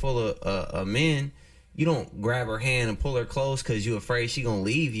room full of men, you don't grab her hand and pull her close because you're afraid she gonna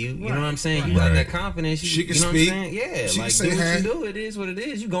leave you. You know what I'm saying? You got Right. that confidence. She can you know speak. What I'm saying? Yeah, She can like say do what hey. you do. It is what it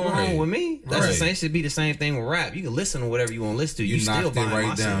is. You going Right. home with me? That's Right. essentially be the same thing with rap. You can listen to whatever you want to listen to. You You knocked still it buying right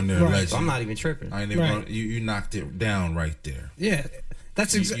my down shit. there, Right. legend. So I'm not even tripping. I ain't even Right. gonna, you knocked it down right there. Yeah,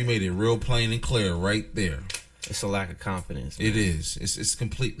 that's You exactly. made it real plain and clear right there. It's a lack of confidence. Man. It is. It's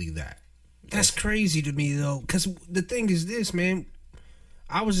completely that. That's crazy to me though, because the thing is this, man.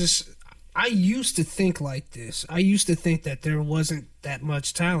 I used to think like this. I used to think that there wasn't that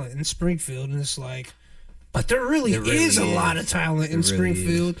much talent in Springfield, and it's like, but there really, There really is a lot of talent in There really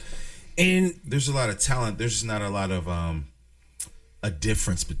Springfield, and There's a lot of talent. There's just not a lot of a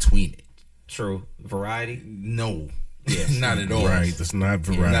difference between it. True variety. No. Yes. Not at all. Right. That's not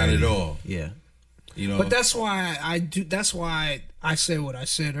variety. Not at all. Yeah. You know. but that's why I do. That's why I said what I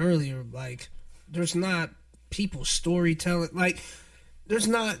said earlier. Like, there's not people storytelling. Like, there's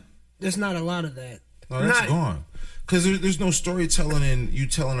not a lot of that. No, that's Not- gone. Because there's no storytelling in you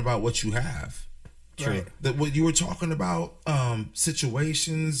telling about what you have. Right. That what you were talking about,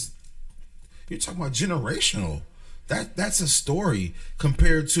 situations. You're talking about generational. That's a story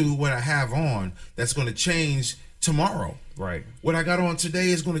compared to what I have on. That's going to change tomorrow. Right. What I got on today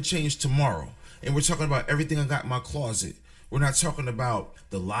is going to change tomorrow. And we're talking about everything I got in my closet. We're not talking about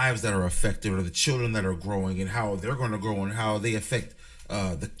the lives that are affected or the children that are growing and how they're going to grow and how they affect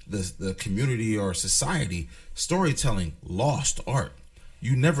the community or society. Storytelling, lost art.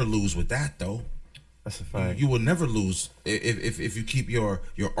 You never lose with that though. That's a fact. You will never lose if you keep your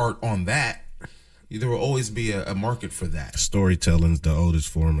art on that. There will always be a market for that. Storytelling's the oldest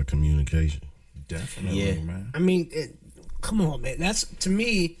form of communication. Definitely, Yeah. man. I mean, come on, man. That's, to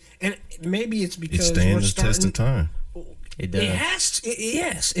me, and maybe it's It because we're stands the test starting. of time. It does. It has to,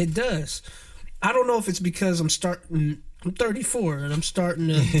 yes, it does. I don't know if it's because I'm 34 and I'm starting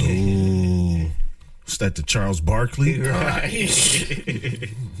to. Ooh. Is that the Charles Barkley?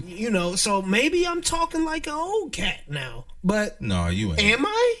 You so maybe I'm talking like an old cat now. But No, you ain't. am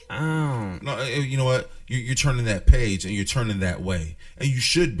I? No, you know what? You're turning that page and you're turning that way, and you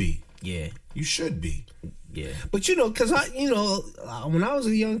should be. Yeah. You should be. Yeah. But because when I was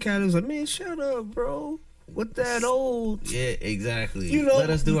a young cat, I was like, man, shut up, bro. With that old, Yeah, exactly. you know, Let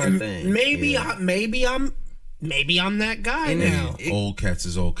us do our thing. Maybe Yeah. I'm that guy And now. Old cats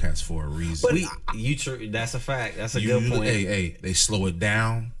is old cats for a reason. That's a fact. That's a good point. Hey, they slow it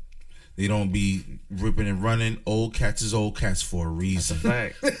down. They don't be ripping and running. Old cats is old cats for a reason.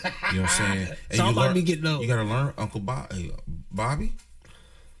 Fact. You know what I'm saying? And So you I'm about to be getting old. You gotta learn, Uncle Bobby.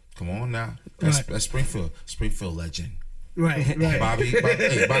 Come on now. That's Springfield legend. Right. Bobby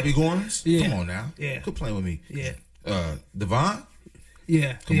Gorns. Yeah. Come on now. Yeah. Quit playing with me. Yeah. Devon.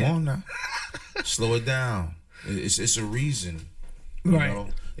 Yeah. Come on now. Slow it down. It's a reason. You Right. know?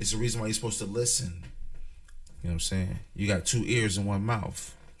 It's a reason why you're supposed to listen. You know what I'm saying? You got 2 ears and 1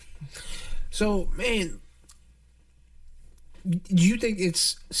 mouth. So, man, do you think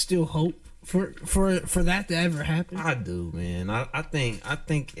it's still hope for that to ever happen? I do, man. I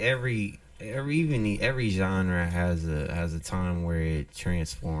think every genre has a time where it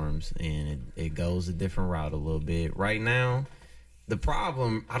transforms and it goes a different route a little bit. Right now, the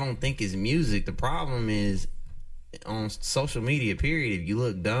problem I don't think is music. The problem is on social media. Period. If you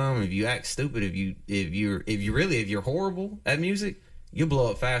look dumb, if you act stupid, if you're horrible at music, you'll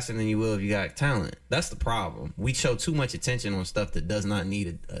blow up faster than you will if you got talent. That's the problem. We show too much attention on stuff that does not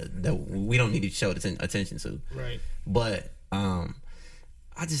need that we don't need to show attention to. Right. But I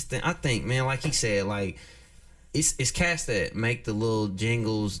think, man, like he said, like it's cats that make the little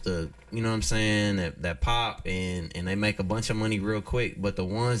jingles, you know what I'm saying, that pop and they make a bunch of money real quick. But the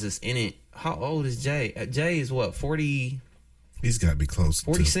ones that's in it, how old is Jay? Jay is what, 40? He's got to be close.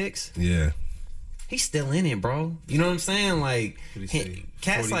 46? Yeah. He's still in it, bro. You know what I'm saying? Like, What do you say?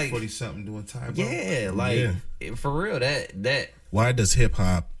 cats 40, like 40 something doing time. Bro? yeah, like for real. That Why does hip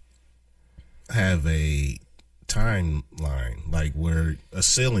hop have a timeline, like where a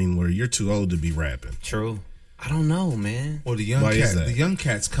ceiling where you're too old to be rapping? true. I don't know, man. Well, the young Why is cat, that? the young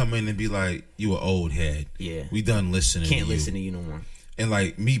cats come in and be like, "You an old head. Yeah. We done listening. Can't to you. listen to you no more. And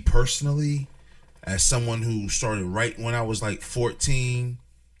like me personally, as someone who started right when I was like 13,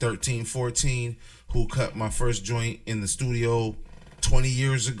 14, who cut my first joint in the studio 20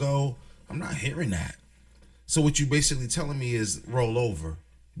 years ago, I'm not hearing that. So what you basically telling me is roll over,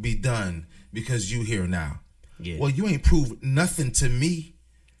 be done, because you here now. Yeah. Well, you ain't proved nothing to me,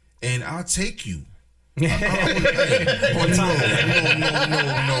 and I'll take you.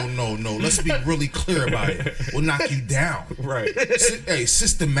 No. Let's be really clear about it. We'll knock you down. Right. Hey,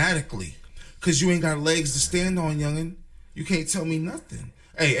 systematically. Because you ain't got legs to stand on, youngin'. You can't tell me nothing.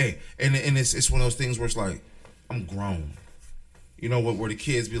 Hey, and it's one of those things where it's like, I'm grown. You know what? Where the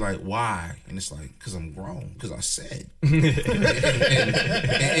kids be like, why? And it's like, because I'm grown. Because I said. and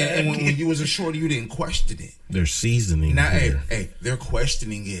when you was a shorty, you didn't question it. They're seasoning Now, here. hey, they're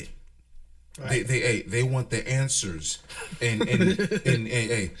questioning it. Right. They want the answers. And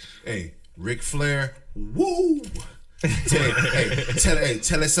hey, Ric Flair, woo.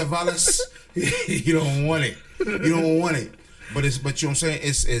 Tele Savalas, you don't want it. You don't want it. But you know what I'm saying?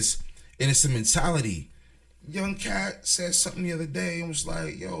 It's a mentality. Young cat said something the other day and was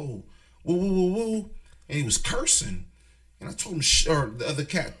like, yo, woo, and he was cursing. And I told him, or the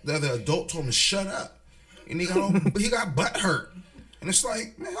other adult told him to shut up. And he got butt hurt. And it's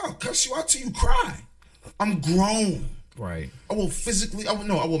like, man, I'll cuss you out till you cry. I'm grown. Right. I will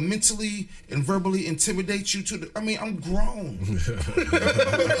mentally and verbally intimidate you I'm grown.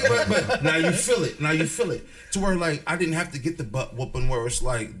 but now you feel it. To where like I didn't have to get the butt whooping where it's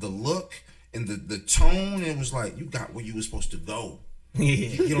like the look and the tone, it was like you got where you were supposed to go.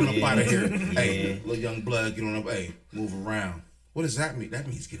 Get on up out of here. Hey, little young blood, get on up, hey, move around. What does that mean? That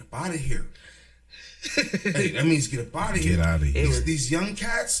means get up out of here. Hey, that means get up out of here. Get out of here. These young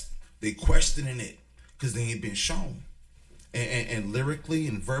cats, they questioning it because they ain't been shown. And lyrically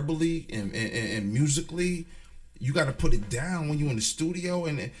and verbally and musically, you got to put it down when you're in the studio.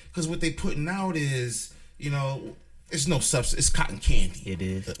 And because what they putting out is, it's no substance. It's cotton candy. It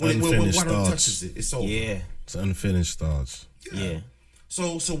is. When Unfinished water thoughts. touches it, it's over. Yeah. It's unfinished thoughts. Yeah.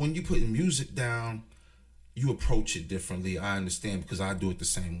 So when you putting music down, you approach it differently. I understand because I do it the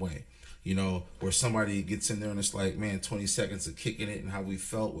same way. Where somebody gets in there and it's like, man, 20 seconds of kicking it and how we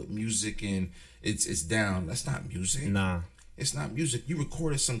felt with music and it's down. That's not music. Nah. It's not music. You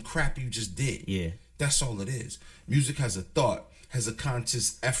recorded some crap you just did. Yeah. That's all it is. Music has a thought, has a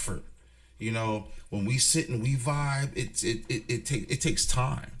conscious effort. You know, when we sit and we vibe, it takes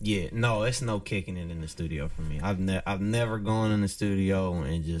time. Yeah, no, it's no kicking it in the studio for me. I've never gone in the studio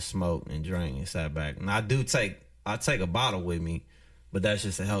and just smoked and drank and sat back. And I take a bottle with me, but that's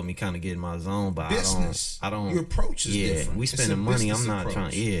just to help me kind of get in my zone. But Business. I don't. Your approach is different. We It's spending a money. I'm business not approach.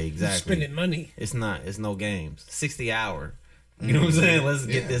 trying. Yeah, exactly. Spending money. It's no games. 60 hour. You know what I'm saying? Let's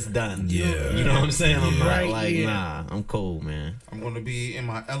get this done. Yeah. You know what I'm saying? I'm not Right, like, yeah. nah, I'm cool, man. I'm going to be in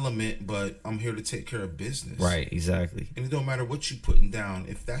my element, but I'm here to take care of business. Right, exactly. And it don't matter what you're putting down.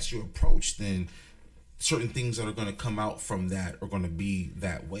 If that's your approach, then certain things that are going to come out from that are going to be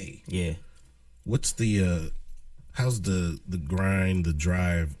that way. Yeah. What's the how's the grind, the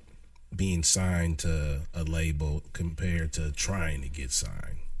drive being signed to a label compared to trying to get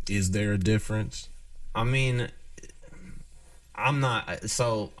signed? Is there a difference? I mean,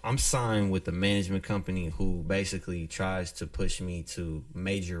 I'm signed with the management company who basically tries to push me to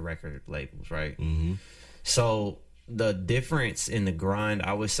major record labels, right? Mm-hmm. So the difference in the grind,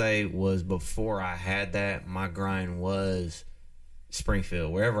 I would say, was before I had that, my grind was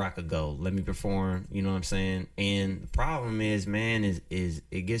Springfield, wherever I could go, let me perform, you know what I'm saying? And the problem is, man, is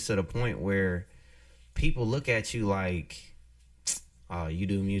it gets to the point where people look at you like, oh, you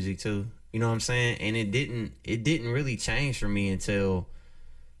do music too? You know what I'm saying? And it didn't really change for me until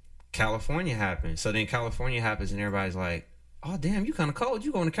California happened. So then California happens and everybody's like, oh damn, you kind of cold.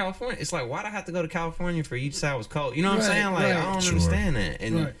 You going to California? It's like, why'd I have to go to California for you to say I was cold? You know what I'm saying? Like, I don't understand that.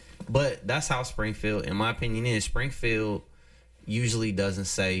 And but that's how Springfield, in my opinion, is. Springfield usually doesn't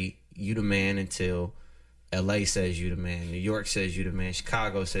say you the man until LA says you the man, New York says you the man,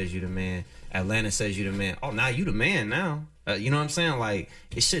 Chicago says you the man, Atlanta says you the man. Oh, now you the man now. You know what I'm saying? Like,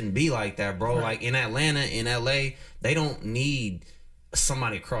 it shouldn't be like that, bro. Right. Like, in Atlanta, in LA, they don't need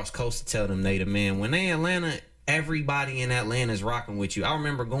somebody across coast to tell them they the man. When they in Atlanta, everybody in Atlanta is rocking with you. I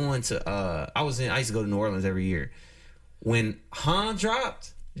remember going to I used to go to New Orleans every year. When Han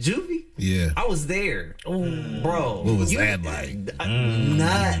dropped Juvie, Yeah. I was there. Bro. What was that like?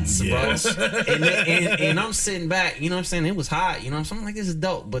 Nuts, Yes. bro. And I'm sitting back, you know what I'm saying? It was hot, you know what I'm saying? I'm like, this is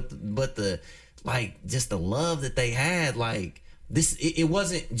dope. But the like, just the love that they had, like, this, it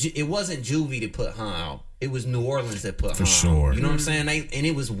wasn't Juvie that put Han out. It was New Orleans that put Han sure. out. You know what I'm saying? And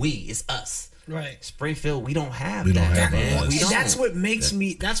it was it's us. Right. Springfield, we don't have We don't that, have man. that. We And don't. that's what makes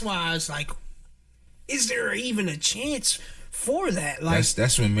me. That's why I was like, is there even a chance for that? Like,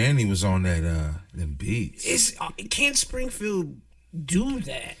 That's when Manny was on that them beats. can't Springfield do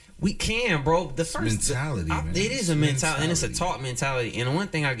that? We can, bro. The first mentality, man. It is a mentality, and it's a Mentality. taught mentality. And the one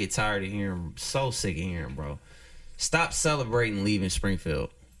thing I get tired of hearing, so sick of hearing, bro. Stop celebrating leaving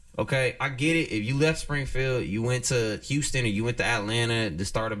Springfield. Okay, I get it. If you left Springfield, you went to Houston or you went to Atlanta to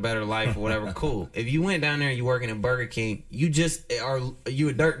start a better life or whatever, cool. If you went down there and you working at Burger King, you a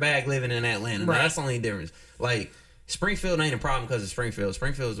dirtbag living in Atlanta. Right. That's the only difference. Like, Springfield ain't a problem because of Springfield.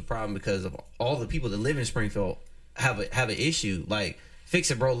 Springfield is a problem because of all the people that live in Springfield have an issue. Like,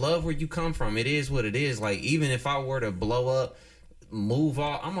 fix it, bro. Love where you come from. It is what it is. Like, even if I were to blow up, move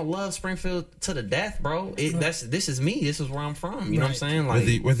off, I'm gonna love Springfield to the death, bro. This is me. This is where I'm from. You know what I'm saying?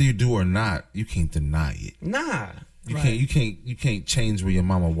 Like, Whether you do or not, you can't deny it. nah. You can't change where your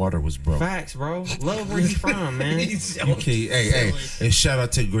mama water was broke. Facts, bro. Love where you from, man. You can't, hey, and shout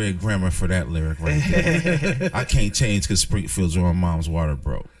out to Greg Grammer for that lyric right there. I can't change because Springfield's where my mom's water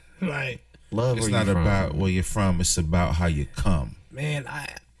broke. Right. Love It's where not you from. about where you're from. It's about how you come. Man, I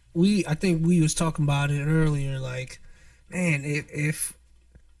think we was talking about it earlier. Like, man, if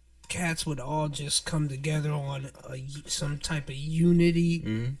cats would all just come together on some type of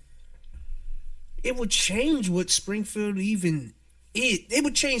unity, it would change what Springfield even is. It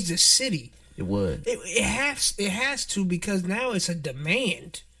would change the city. It would. It has to, because now it's a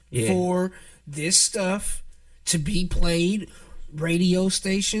demand Yeah. for this stuff to be played. Radio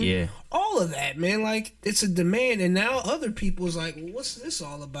station, Yeah. all of that, man. Like, it's a demand, and now other people's like, well, what's this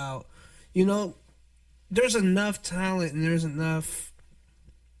all about? You know, there's enough talent and there's enough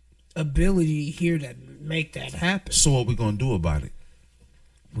ability here to make that happen. So what we gonna do about it?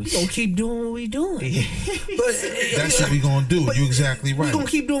 We gonna keep doing what we doing. But That's what we gonna do. You exactly we right. gonna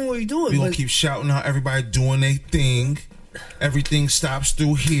keep doing what we doing. We gonna but keep shouting out everybody doing their thing. Everything stops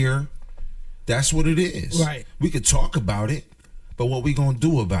through here. That's what it is. Right. We could talk about it, but what we gonna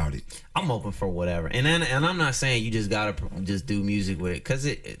do about it? I'm open for whatever, and I'm not saying you just gotta just do music with it, because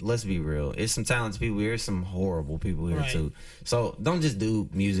let's be real, it's some talented people here, some horrible people here Right. too. So don't just do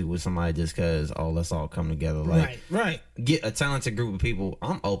music with somebody just because let's all come together. Like, right. get a talented group of people.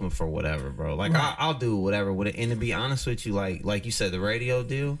 I'm open for whatever, bro. Like, I'll do whatever with it. And to be honest with you, like you said, the radio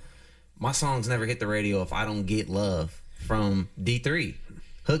deal, my songs never hit the radio if I don't get love from D3.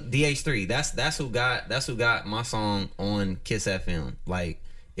 Hook DH3. That's who got my song on Kiss FM. Like,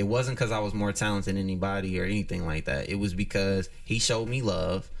 it wasn't because I was more talented than anybody or anything like that. It was because he showed me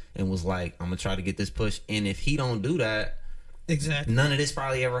love and was like, I'm gonna try to get this push. And if he don't do that, Exactly. none of this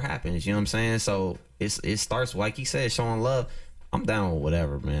probably ever happens. You know what I'm saying? So it starts, like he said, showing love. I'm down with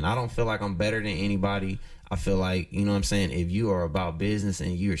whatever, man. I don't feel like I'm better than anybody. I feel like, you know what I'm saying, if you are about business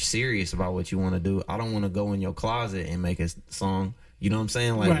and you're serious about what you want to do, I don't want to go in your closet and make a song. You know what I'm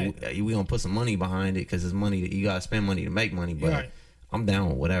saying? Like, Right. we gonna put some money behind it because it's money that you gotta spend money to make money. But Right. I'm down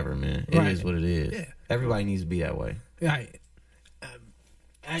with whatever, man. It is Right. what it is. Yeah. Everybody needs to be that way. Right.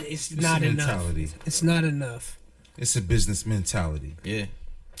 It's not a enough. mentality. It's not enough. It's a business mentality. Yeah.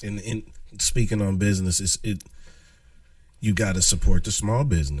 And speaking on business, you got to support the small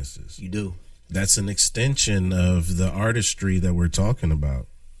businesses. You do. That's an extension of the artistry that we're talking about.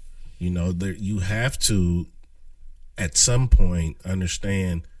 You know, you have to, at some point,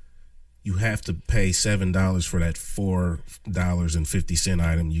 understand you have to pay $7 for that $4.50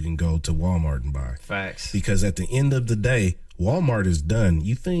 item you can go to Walmart and buy. Facts. Because at the end of the day, Walmart is done.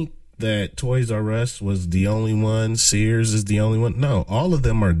 You think that Toys R Us was the only one, Sears is the only one? No, all of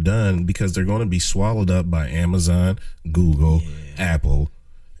them are done because they're going to be swallowed up by Amazon, Google, Apple,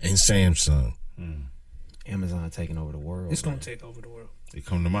 and Samsung. Amazon taking over the world. It's gonna take over the world. They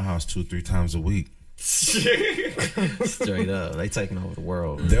come to my house 2 or 3 times a week. Straight up. They taking over the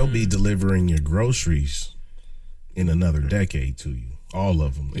world. They'll be delivering your groceries in another decade to you. All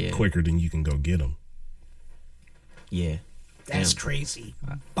of them. Yeah. Quicker than you can go get them. Yeah. That's Damn. crazy.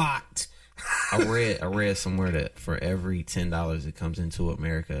 Bot. I read somewhere that for every $10 that comes into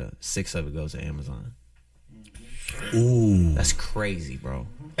America, 6 of it goes to Amazon. Ooh. That's crazy, bro.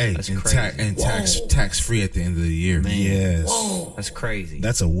 Hey, That's and, crazy. tax free at the end of the year. Man. Yes. That's crazy.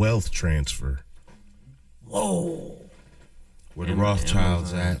 That's a wealth transfer. Whoa. Where the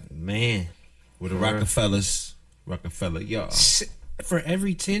Rothschilds Amazon. at? Man. Where the Rockefellers? Rockefeller, y'all. For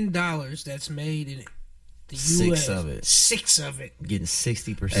every $10 that's made in the 6 U.S., of it. 6 of it. Getting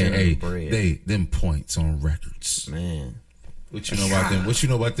 60% Hey, of hey, the bread. them points on records. Man. What you know about them? What you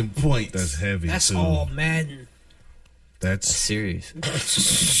know about them points? That's heavy That's too. all Madden. That's That's serious.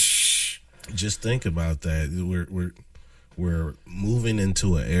 just think about that. We're moving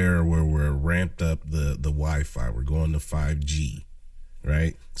into an era where we're ramped up the Wi-Fi. We're going to 5G,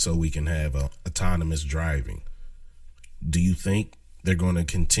 right? So we can have autonomous driving. Do you think they're going to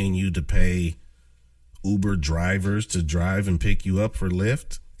continue to pay Uber drivers to drive and pick you up for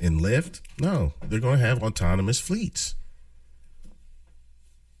Lyft? No, they're going to have autonomous fleets.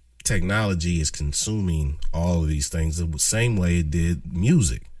 Technology is consuming all of these things the same way it did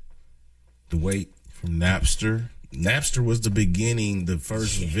music. The way From Napster. Napster was the beginning, the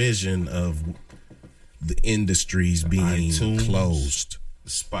first vision of the industries being iTunes. closed.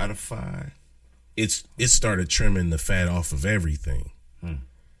 Spotify. It started trimming the fat off of everything.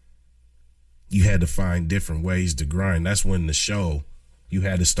 You had to find different ways to grind. That's when the show, you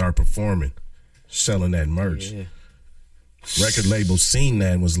had to start performing, selling that merch. Yeah. Record labels seen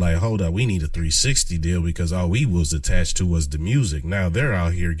that and was like, hold up, we need a 360 deal because all we was attached to was the music. Now they're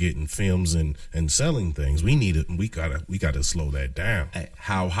out here getting films and selling things. We gotta slow that down. Hey,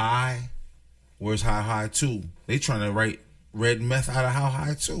 How High? Where's How High 2? They trying to write Red Meth out of How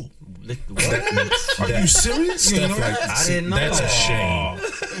High 2. What? Are you serious? You Stuff know like that? I didn't know that's a that. shame.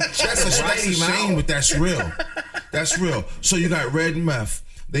 That's a shame, but that's real. That's real. So you got Red Meth.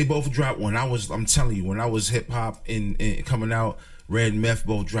 They both dropped one. I'm telling you, when I was hip hop in coming out, Red Meth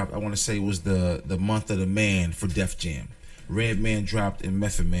both dropped. I want to say it was the month of the man for Def Jam. Red Man dropped and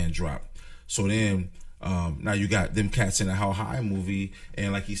Method Man dropped. So then now you got them cats in a How High movie,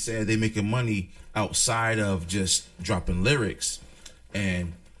 and like he said, they making money outside of just dropping lyrics.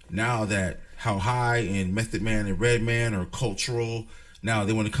 And now that How High and Method Man and Red Man are cultural, now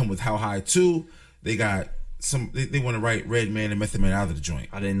they want to come with How High 2. They got they want to write Red Man and Method Man out of the joint.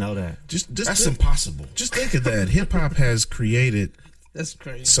 I didn't know that. That's impossible. Just think of that. Hip hop has created That's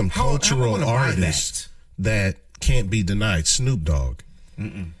crazy. some How I cultural wanna buy artists that can't be denied. Snoop Dogg.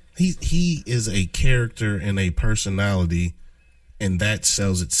 He is a character and a personality, and that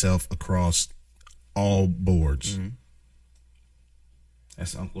sells itself across all boards.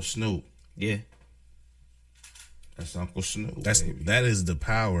 That's Uncle Snoop. Yeah. That's Uncle Snoop. baby. That is the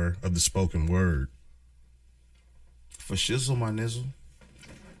power of the spoken word. For shizzle, my nizzle.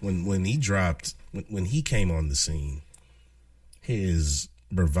 When he came on the scene, his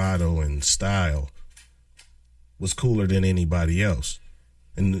bravado and style was cooler than anybody else.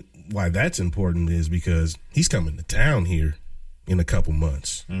 And why that's important is because he's coming to town here in a couple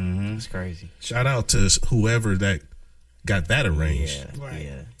months. That's crazy. Shout out to whoever that got that arranged. Yeah, Right.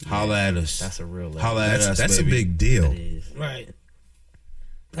 yeah. Holla at us. That's a real level. Holla at us, That's a baby. big deal. It is. Right.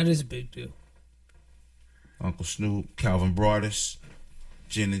 That is a big deal. Uncle Snoop, Calvin Broadus,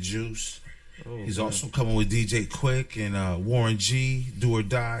 Gin and Juice. He's also coming with DJ Quick and Warren G, Do or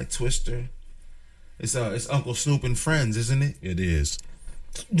Die, Twister. It's Uncle Snoop and Friends, isn't it? It is.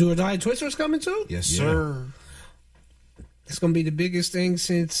 Do or Die Twister's coming too? Yes, Yeah. sir. It's gonna be the biggest thing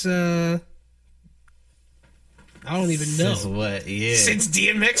since I don't even know. Since what? Yeah. Since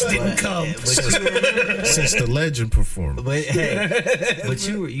DMX didn't come. Since the legend performed. But hey, but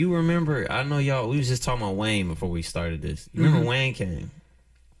you remember? I know y'all. We was just talking about Wayne before we started this. You remember Wayne came?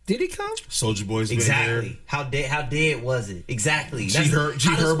 Did he come? Soldier Boy's been here. Exactly. How dead was it? Exactly. G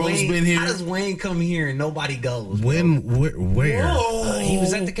Herbo's been here. How does Wayne come here and nobody goes? When? Where? He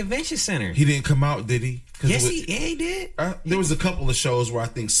was at the convention center. He didn't come out, did he? 'Cause Yes, it was- he did. there was a couple of shows where I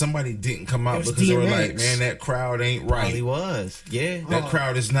think somebody didn't come out It was because they were like, DMX. "Man, that crowd ain't Probably right. was. Yeah. That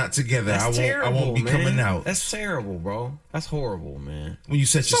crowd is not together. That's terrible, I won't be man. coming out." That's terrible, bro. That's horrible, man. When you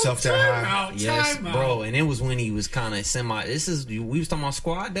set yourself that high. Yes, bro. And it was when he was kind of semi. We was talking about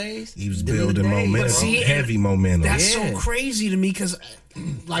squad days. He was Them the building days, momentum, bro. See, heavy momentum. That's Yeah. so crazy to me because,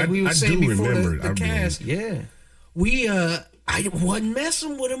 like we were I saying do before remember it. the I mean, cast, Yeah. we I wasn't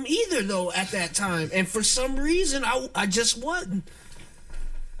messing with him either though at that time, and for some reason I just wasn't.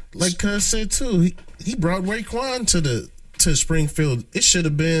 Like Cuz said too, he brought Raekwon to Springfield. It should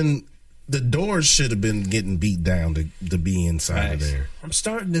have been, the doors should have been getting beat down to be inside of Facts. there. I'm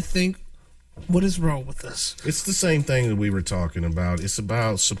starting to think, what is wrong with us? It's the same thing that we were talking about. It's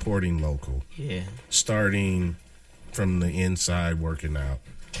about supporting local, Yeah. starting from the inside, working out.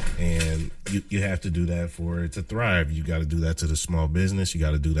 And you have to do that for it to thrive. You got to do that to the small business. You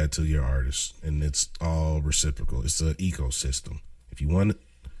got to do that to your artists. And it's all reciprocal. It's an ecosystem. If you want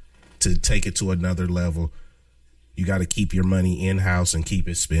to take it to another level, you got to keep your money in-house and keep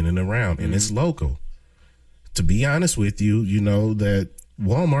it spinning around. And it's local. To be honest with you, you know that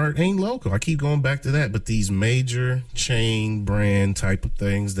Walmart ain't local. I keep going back to that. But these major chain brand type of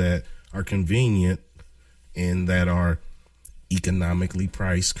things that are convenient and that are economically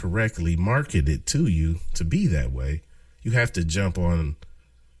priced correctly, marketed to you to be that way, you have to jump on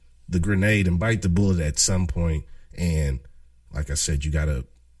the grenade and bite the bullet at some point. And like I said, you got to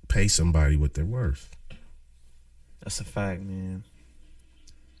pay somebody what they're worth. That's a fact, man.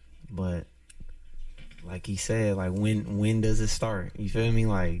 But like he said, like when does it start? You feel me?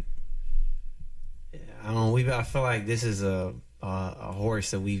 Like I don't know. I feel like this is a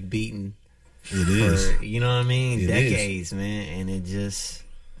horse that we've beaten It is. for, you know what I mean, It decades, man. And it just,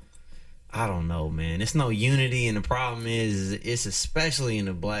 I don't know, man. It's no unity, and the problem is, it's especially in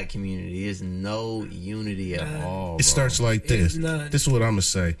the black community. There's no unity at all. It starts like this. It's none. This is what I'm gonna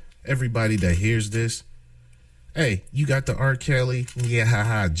say. Everybody that hears this, hey, you got the R. Kelly, yeah,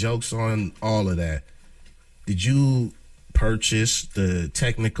 haha, jokes on all of that. Did you purchase the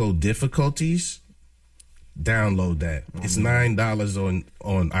technical difficulties? Download that. It's $9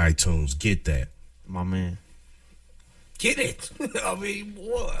 on iTunes. Get that. my man. Get it? I mean,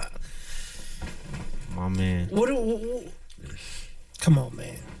 what? My man. What? Come on,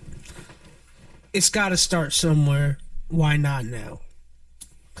 man. It's got to start somewhere. Why not now?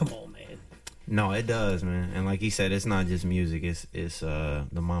 Come on, man. No, it does, man. And like he said, it's not just music. It's the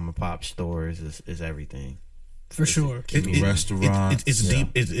mom and pop stores. It's everything. For sure. Restaurants. It's deep.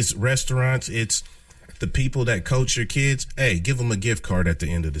 It's restaurants. It's the people that coach your kids. Hey, give them a gift card at the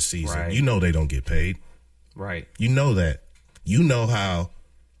end of the season. Right. You know they don't get paid. Right. You know that. You know how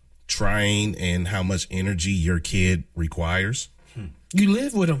trying and how much energy your kid requires. You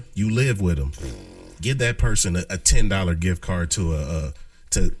live with them. You live with them. Give that person a $10 gift card to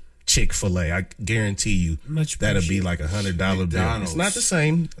Chick-fil-A. I guarantee you Much that'll be like $100 bill. McDonald's. It's not the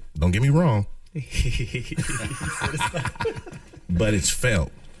same. Don't get me wrong. But it's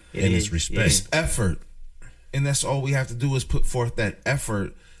felt It and is, it's respect. It's effort. And that's all we have to do is put forth that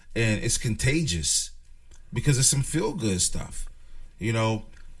effort, and it's contagious because it's some feel good stuff. You know,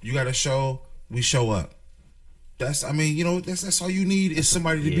 you got a show, we show up. That's all you need is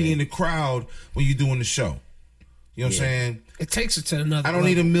somebody to be Yeah. in the crowd when you're doing the show. You know what I'm saying? It takes it to another I don't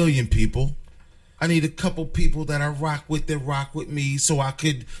need 1,000,000 people. I need a couple people that I rock with me so I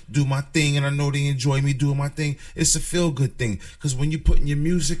could do my thing, and I know they enjoy me doing my thing. It's a feel good thing because when you're putting your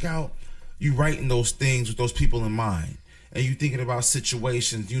music out, you writing those things with those people in mind, and you thinking about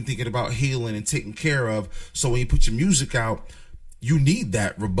situations, you thinking about healing and taking care of. So when you put your music out, you need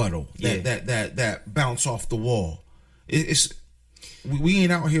that rebuttal, that bounce off the wall. We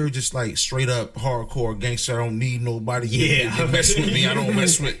ain't out here just like straight up hardcore gangster. I don't need nobody. Yeah. You mess with me, I don't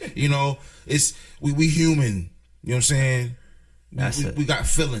mess with. You know, we human. You know what I'm saying? That's it. We got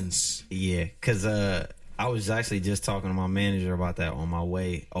feelings. Yeah, because I was actually just talking to my manager about that on my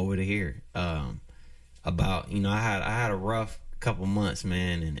way over to here. About, I had a rough couple months,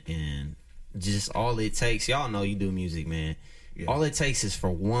 man, and just all it takes, y'all know you do music, man. Yeah. All it takes is for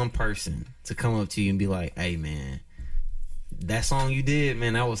one person to come up to you and be like, "Hey, man, that song you did,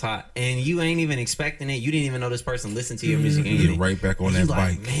 man, that was hot," and you ain't even expecting it. You didn't even know this person listened to your music. And get right back on that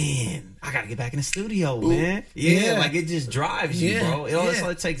bike. Like, man, I gotta get back in the studio, man. Yeah, like it just drives you, bro. All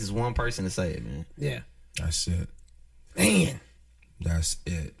it takes is one person to say it, man. Yeah, that's it. Man, that's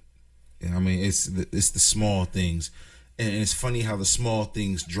it. I mean, it's the small things, and it's funny how the small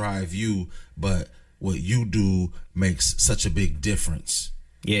things drive you, but what you do makes such a big difference.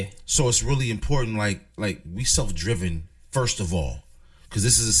 Yeah. So it's really important. Like we self-driven first of all, because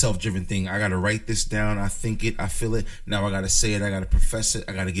this is a self-driven thing. I got to write this down. I think it. I feel it. Now I got to say it. I got to profess it.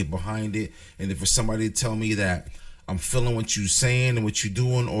 I got to get behind it. And if for somebody to tell me that I'm feeling what you're saying and what you're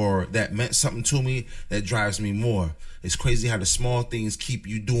doing, or that meant something to me, that drives me more. It's crazy how the small things keep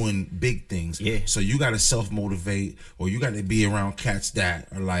you doing big things. Yeah. So you got to self-motivate, or you got to be around cats that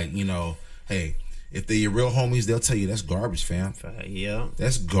are like, hey, if they're your real homies, they'll tell you that's garbage, fam. Yeah.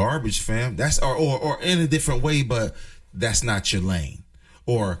 That's garbage, fam. That's or in a different way, but that's not your lane.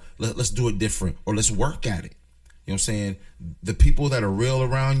 Or let's do it different, or let's work at it. You know what I'm saying? The people that are real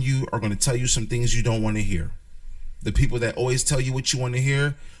around you are going to tell you some things you don't want to hear. The people that always tell you what you want to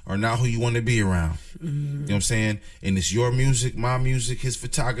hear are not who you want to be around. You know what I'm saying? And it's your music, my music, his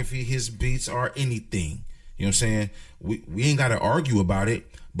photography, his beats, or anything. You know what I'm saying? We ain't got to argue about it,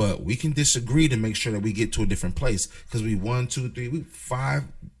 but we can disagree to make sure that we get to a different place. Because we 5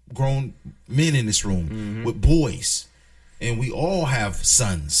 grown men in this room with boys. And we all have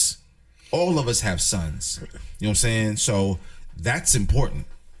sons. All of us have sons. You know what I'm saying? So that's important.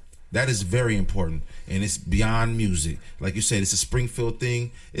 That is very important. And it's beyond music. Like you said, it's a Springfield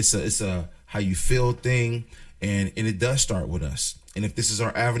thing. It's a how you feel thing. And it does start with us. And if this is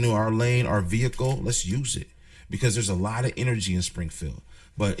our avenue, our lane, our vehicle, let's use it. Because there's a lot of energy in Springfield.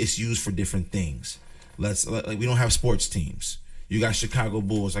 But it's used for different things. We don't have sports teams. You got Chicago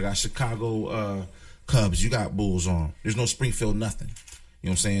Bulls. I got Chicago Cubs. You got Bulls on. There's no Springfield nothing. You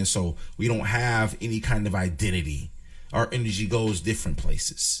know what I'm saying? So we don't have any kind of identity. Our energy goes different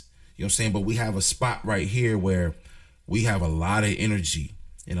places. You know what I'm saying? But we have a spot right here where we have a lot of energy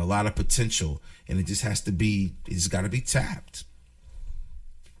and a lot of potential, and it just has to be, it's got to be tapped.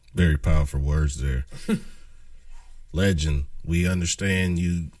 Very powerful words there. Legend, we understand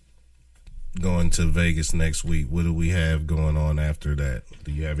you going to Vegas next week. What do we have going on after that?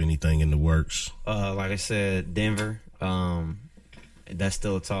 Do you have anything in the works? Like I said, Denver. That's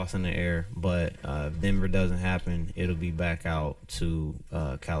still a toss in the air, but if Denver doesn't happen, it'll be back out to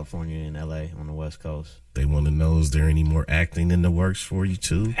California and LA on the West Coast. They want to know, is there any more acting in the works for you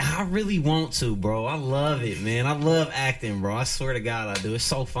too? I really want to, bro. I love it, man. I love acting, bro. I swear to God I do. It's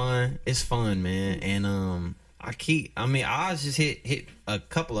so fun. It's fun, man. And I just hit a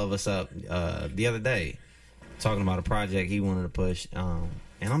couple of us up the other day talking about a project he wanted to push. And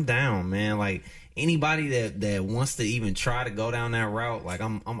I'm down, man. Like, anybody that wants to even try to go down that route, like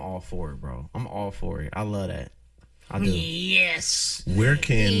I'm all for it, bro. I'm all for it. I love that. I do. Yes. Where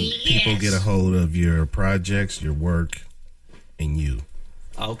can people get a hold of your projects, your work, and you?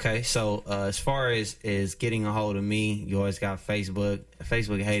 Okay, so as far as getting a hold of me, you always got Facebook.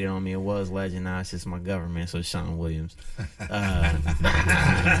 Facebook hated on me. It was Legend. Now it's just my government, so it's Sean Williams. But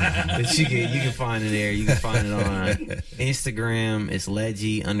you can find it there. You can find it on Instagram. It's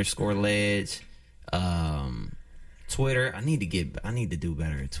Leggy_Ledge. Twitter. I need to do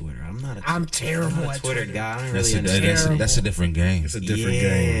better at Twitter. I'm terrible at Twitter guy. I don't That's really understand. that's a different game. It's a different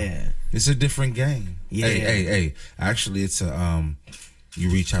game. It's a different game. Yeah. Hey. Actually, it's you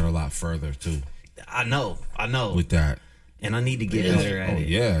reach out a lot further too. I know. With that. And I need to get better at it.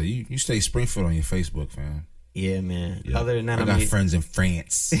 Yeah, you stay Springfield on your Facebook, fam. Yeah, man. Yeah. Other than that, I got friends in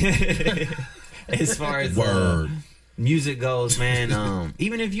France. As far as Word. Music goes, man,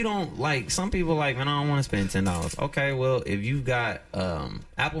 even if you don't like, some people like, man, I don't want to spend $10. Okay, well, if you've got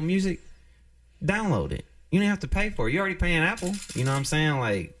Apple Music, download it. You don't have to pay for it. You're already paying Apple. You know what I'm saying?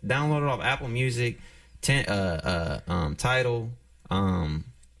 Like, download it off Apple Music, Tidal,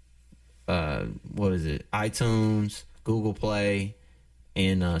 what is it? iTunes, Google Play,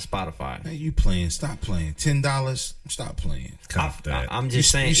 and Spotify. Man, you playing? Stop playing. $10. Stop playing. I'm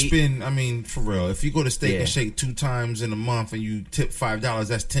just saying. You spend. I mean, for real. If you go to Steak and Shake 2 times in a month and you tip $5,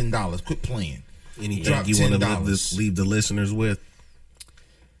 that's $10. Quit playing. Anything you want to leave the listeners with?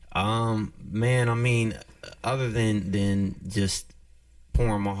 Man, I mean, other than just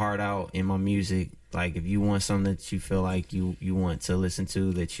pouring my heart out in my music. Like if you want something that you feel like you want to listen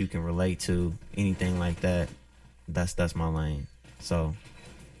to, that you can relate to, anything like that, that's my lane. So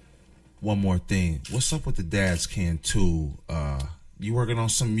one more thing, what's up with the Dads Can Too? You working on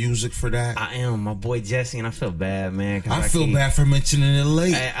some music for that? I am, my boy Jesse, and I feel bad, man. 'Cause I feel bad for mentioning it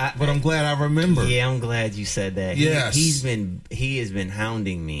late, but I'm glad I remember. Yeah, I'm glad you said that. Yes. He has been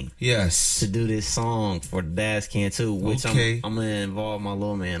hounding me. Yes. To do this song for the Dads Can Too, which Okay. I'm gonna involve my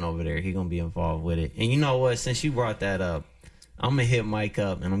little man over there. He gonna be involved with it. And you know what? Since you brought that up, I'm gonna hit Mike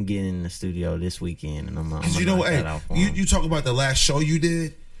up and I'm getting in the studio this weekend and I'm gonna you know, knock hey, that out for him. you talk about the last show you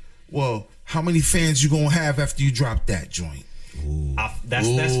did. Well, how many fans you gonna have after you drop that joint? That's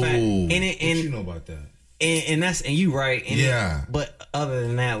fact. And What you know about that? And you right. And Yeah. But other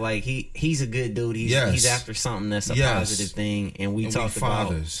than that, like he's a good dude. He's after something that's a positive thing. And we talked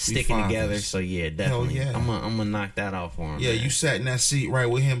about sticking together. So yeah, definitely. Hell yeah. I'm gonna knock that out for him. Yeah, man. you sat in that seat right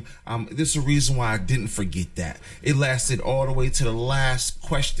with him. This is the reason why I didn't forget that. It lasted all the way to the last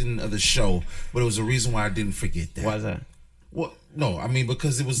question of the show, but it was a reason why I didn't forget that. Why is that? Well, no, I mean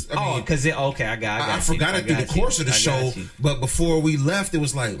because it was. Because okay, I got I forgot it through the course of the show, but before we left, it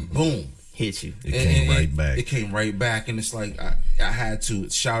was like boom, hit you. It came right back. It came right back, and it's like I had to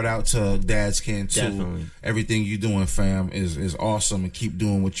shout out to Dads Can Too. Definitely. Everything you doing, fam, is awesome, and keep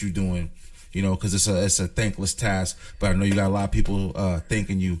doing what you're doing. You know, because it's a thankless task, but I know you got a lot of people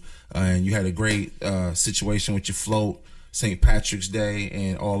thanking you, and you had a great situation with your float, St. Patrick's Day,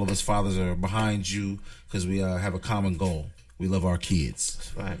 and all of us fathers are behind you because we have a common goal. We love our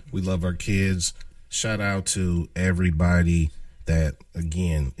kids. Right. We love our kids. Shout out to everybody that,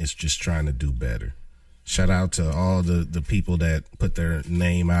 again, is just trying to do better. Shout out to all the people that put their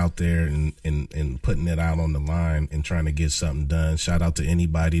name out there and putting it out on the line and trying to get something done. Shout out to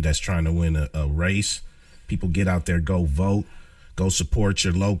anybody that's trying to win a race. People, get out there, go vote, go support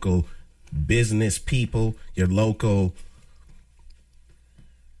your local business people, your local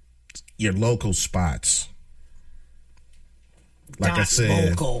spots. Like I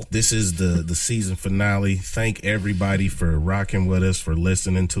said, this is the season finale. Thank everybody for rocking with us, for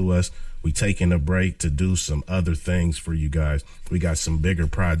listening to us. We taking a break to do some other things for you guys. We got some bigger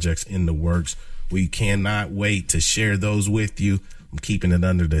projects in the works. We cannot wait to share those with you. I'm keeping it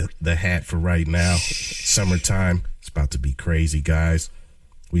under the hat for right now. Summertime, it's about to be crazy, guys.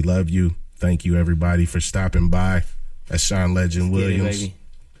 We love you. Thank you, everybody, for stopping by. That's Sean Legend Williams. Baby.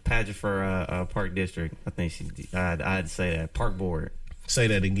 Pageant for Park District. I think I had to say that. Park Board. Say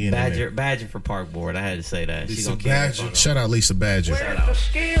that again. Badger for Park Board. I had to say that. She's gonna Badger. Shout out Lisa Badger. Where's the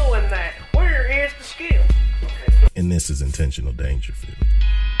skill in that? Where is the skill? And this is Intentional Dangerfield.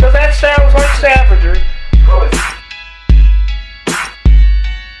 Because that sounds like savagery.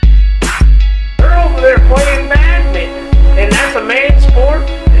 They're over there playing badminton, and that's a man's sport.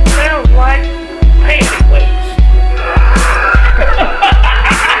 It sounds like pantyhose.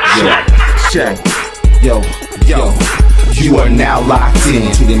 Check. Yo. You are now locked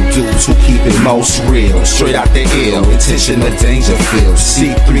in to them dudes who keep it most real. Straight out the ill, Intentional Dangerfield.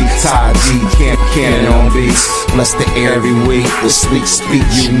 C3 Ty G, Cannon on beats. Bless the air every week with sleek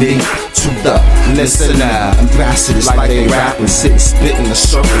speech unique to the listener. Ambassadors like they rapping, sitting, spitting a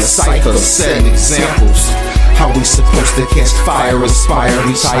circle of cycles, setting examples. How we supposed to catch fire, inspire,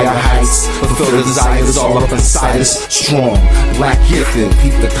 reach higher heights, fulfill the desires all up inside us. Strong, black gifted,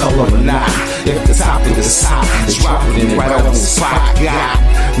 peep the color or not. If the topic is hot, drop it in it right on the spot. Got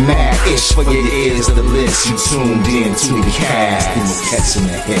mad-ish for your ears, the list you tuned in to the cast. You catching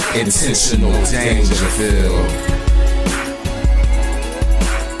it, Intentional Dangerfield.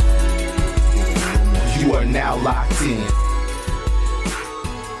 You are now locked in.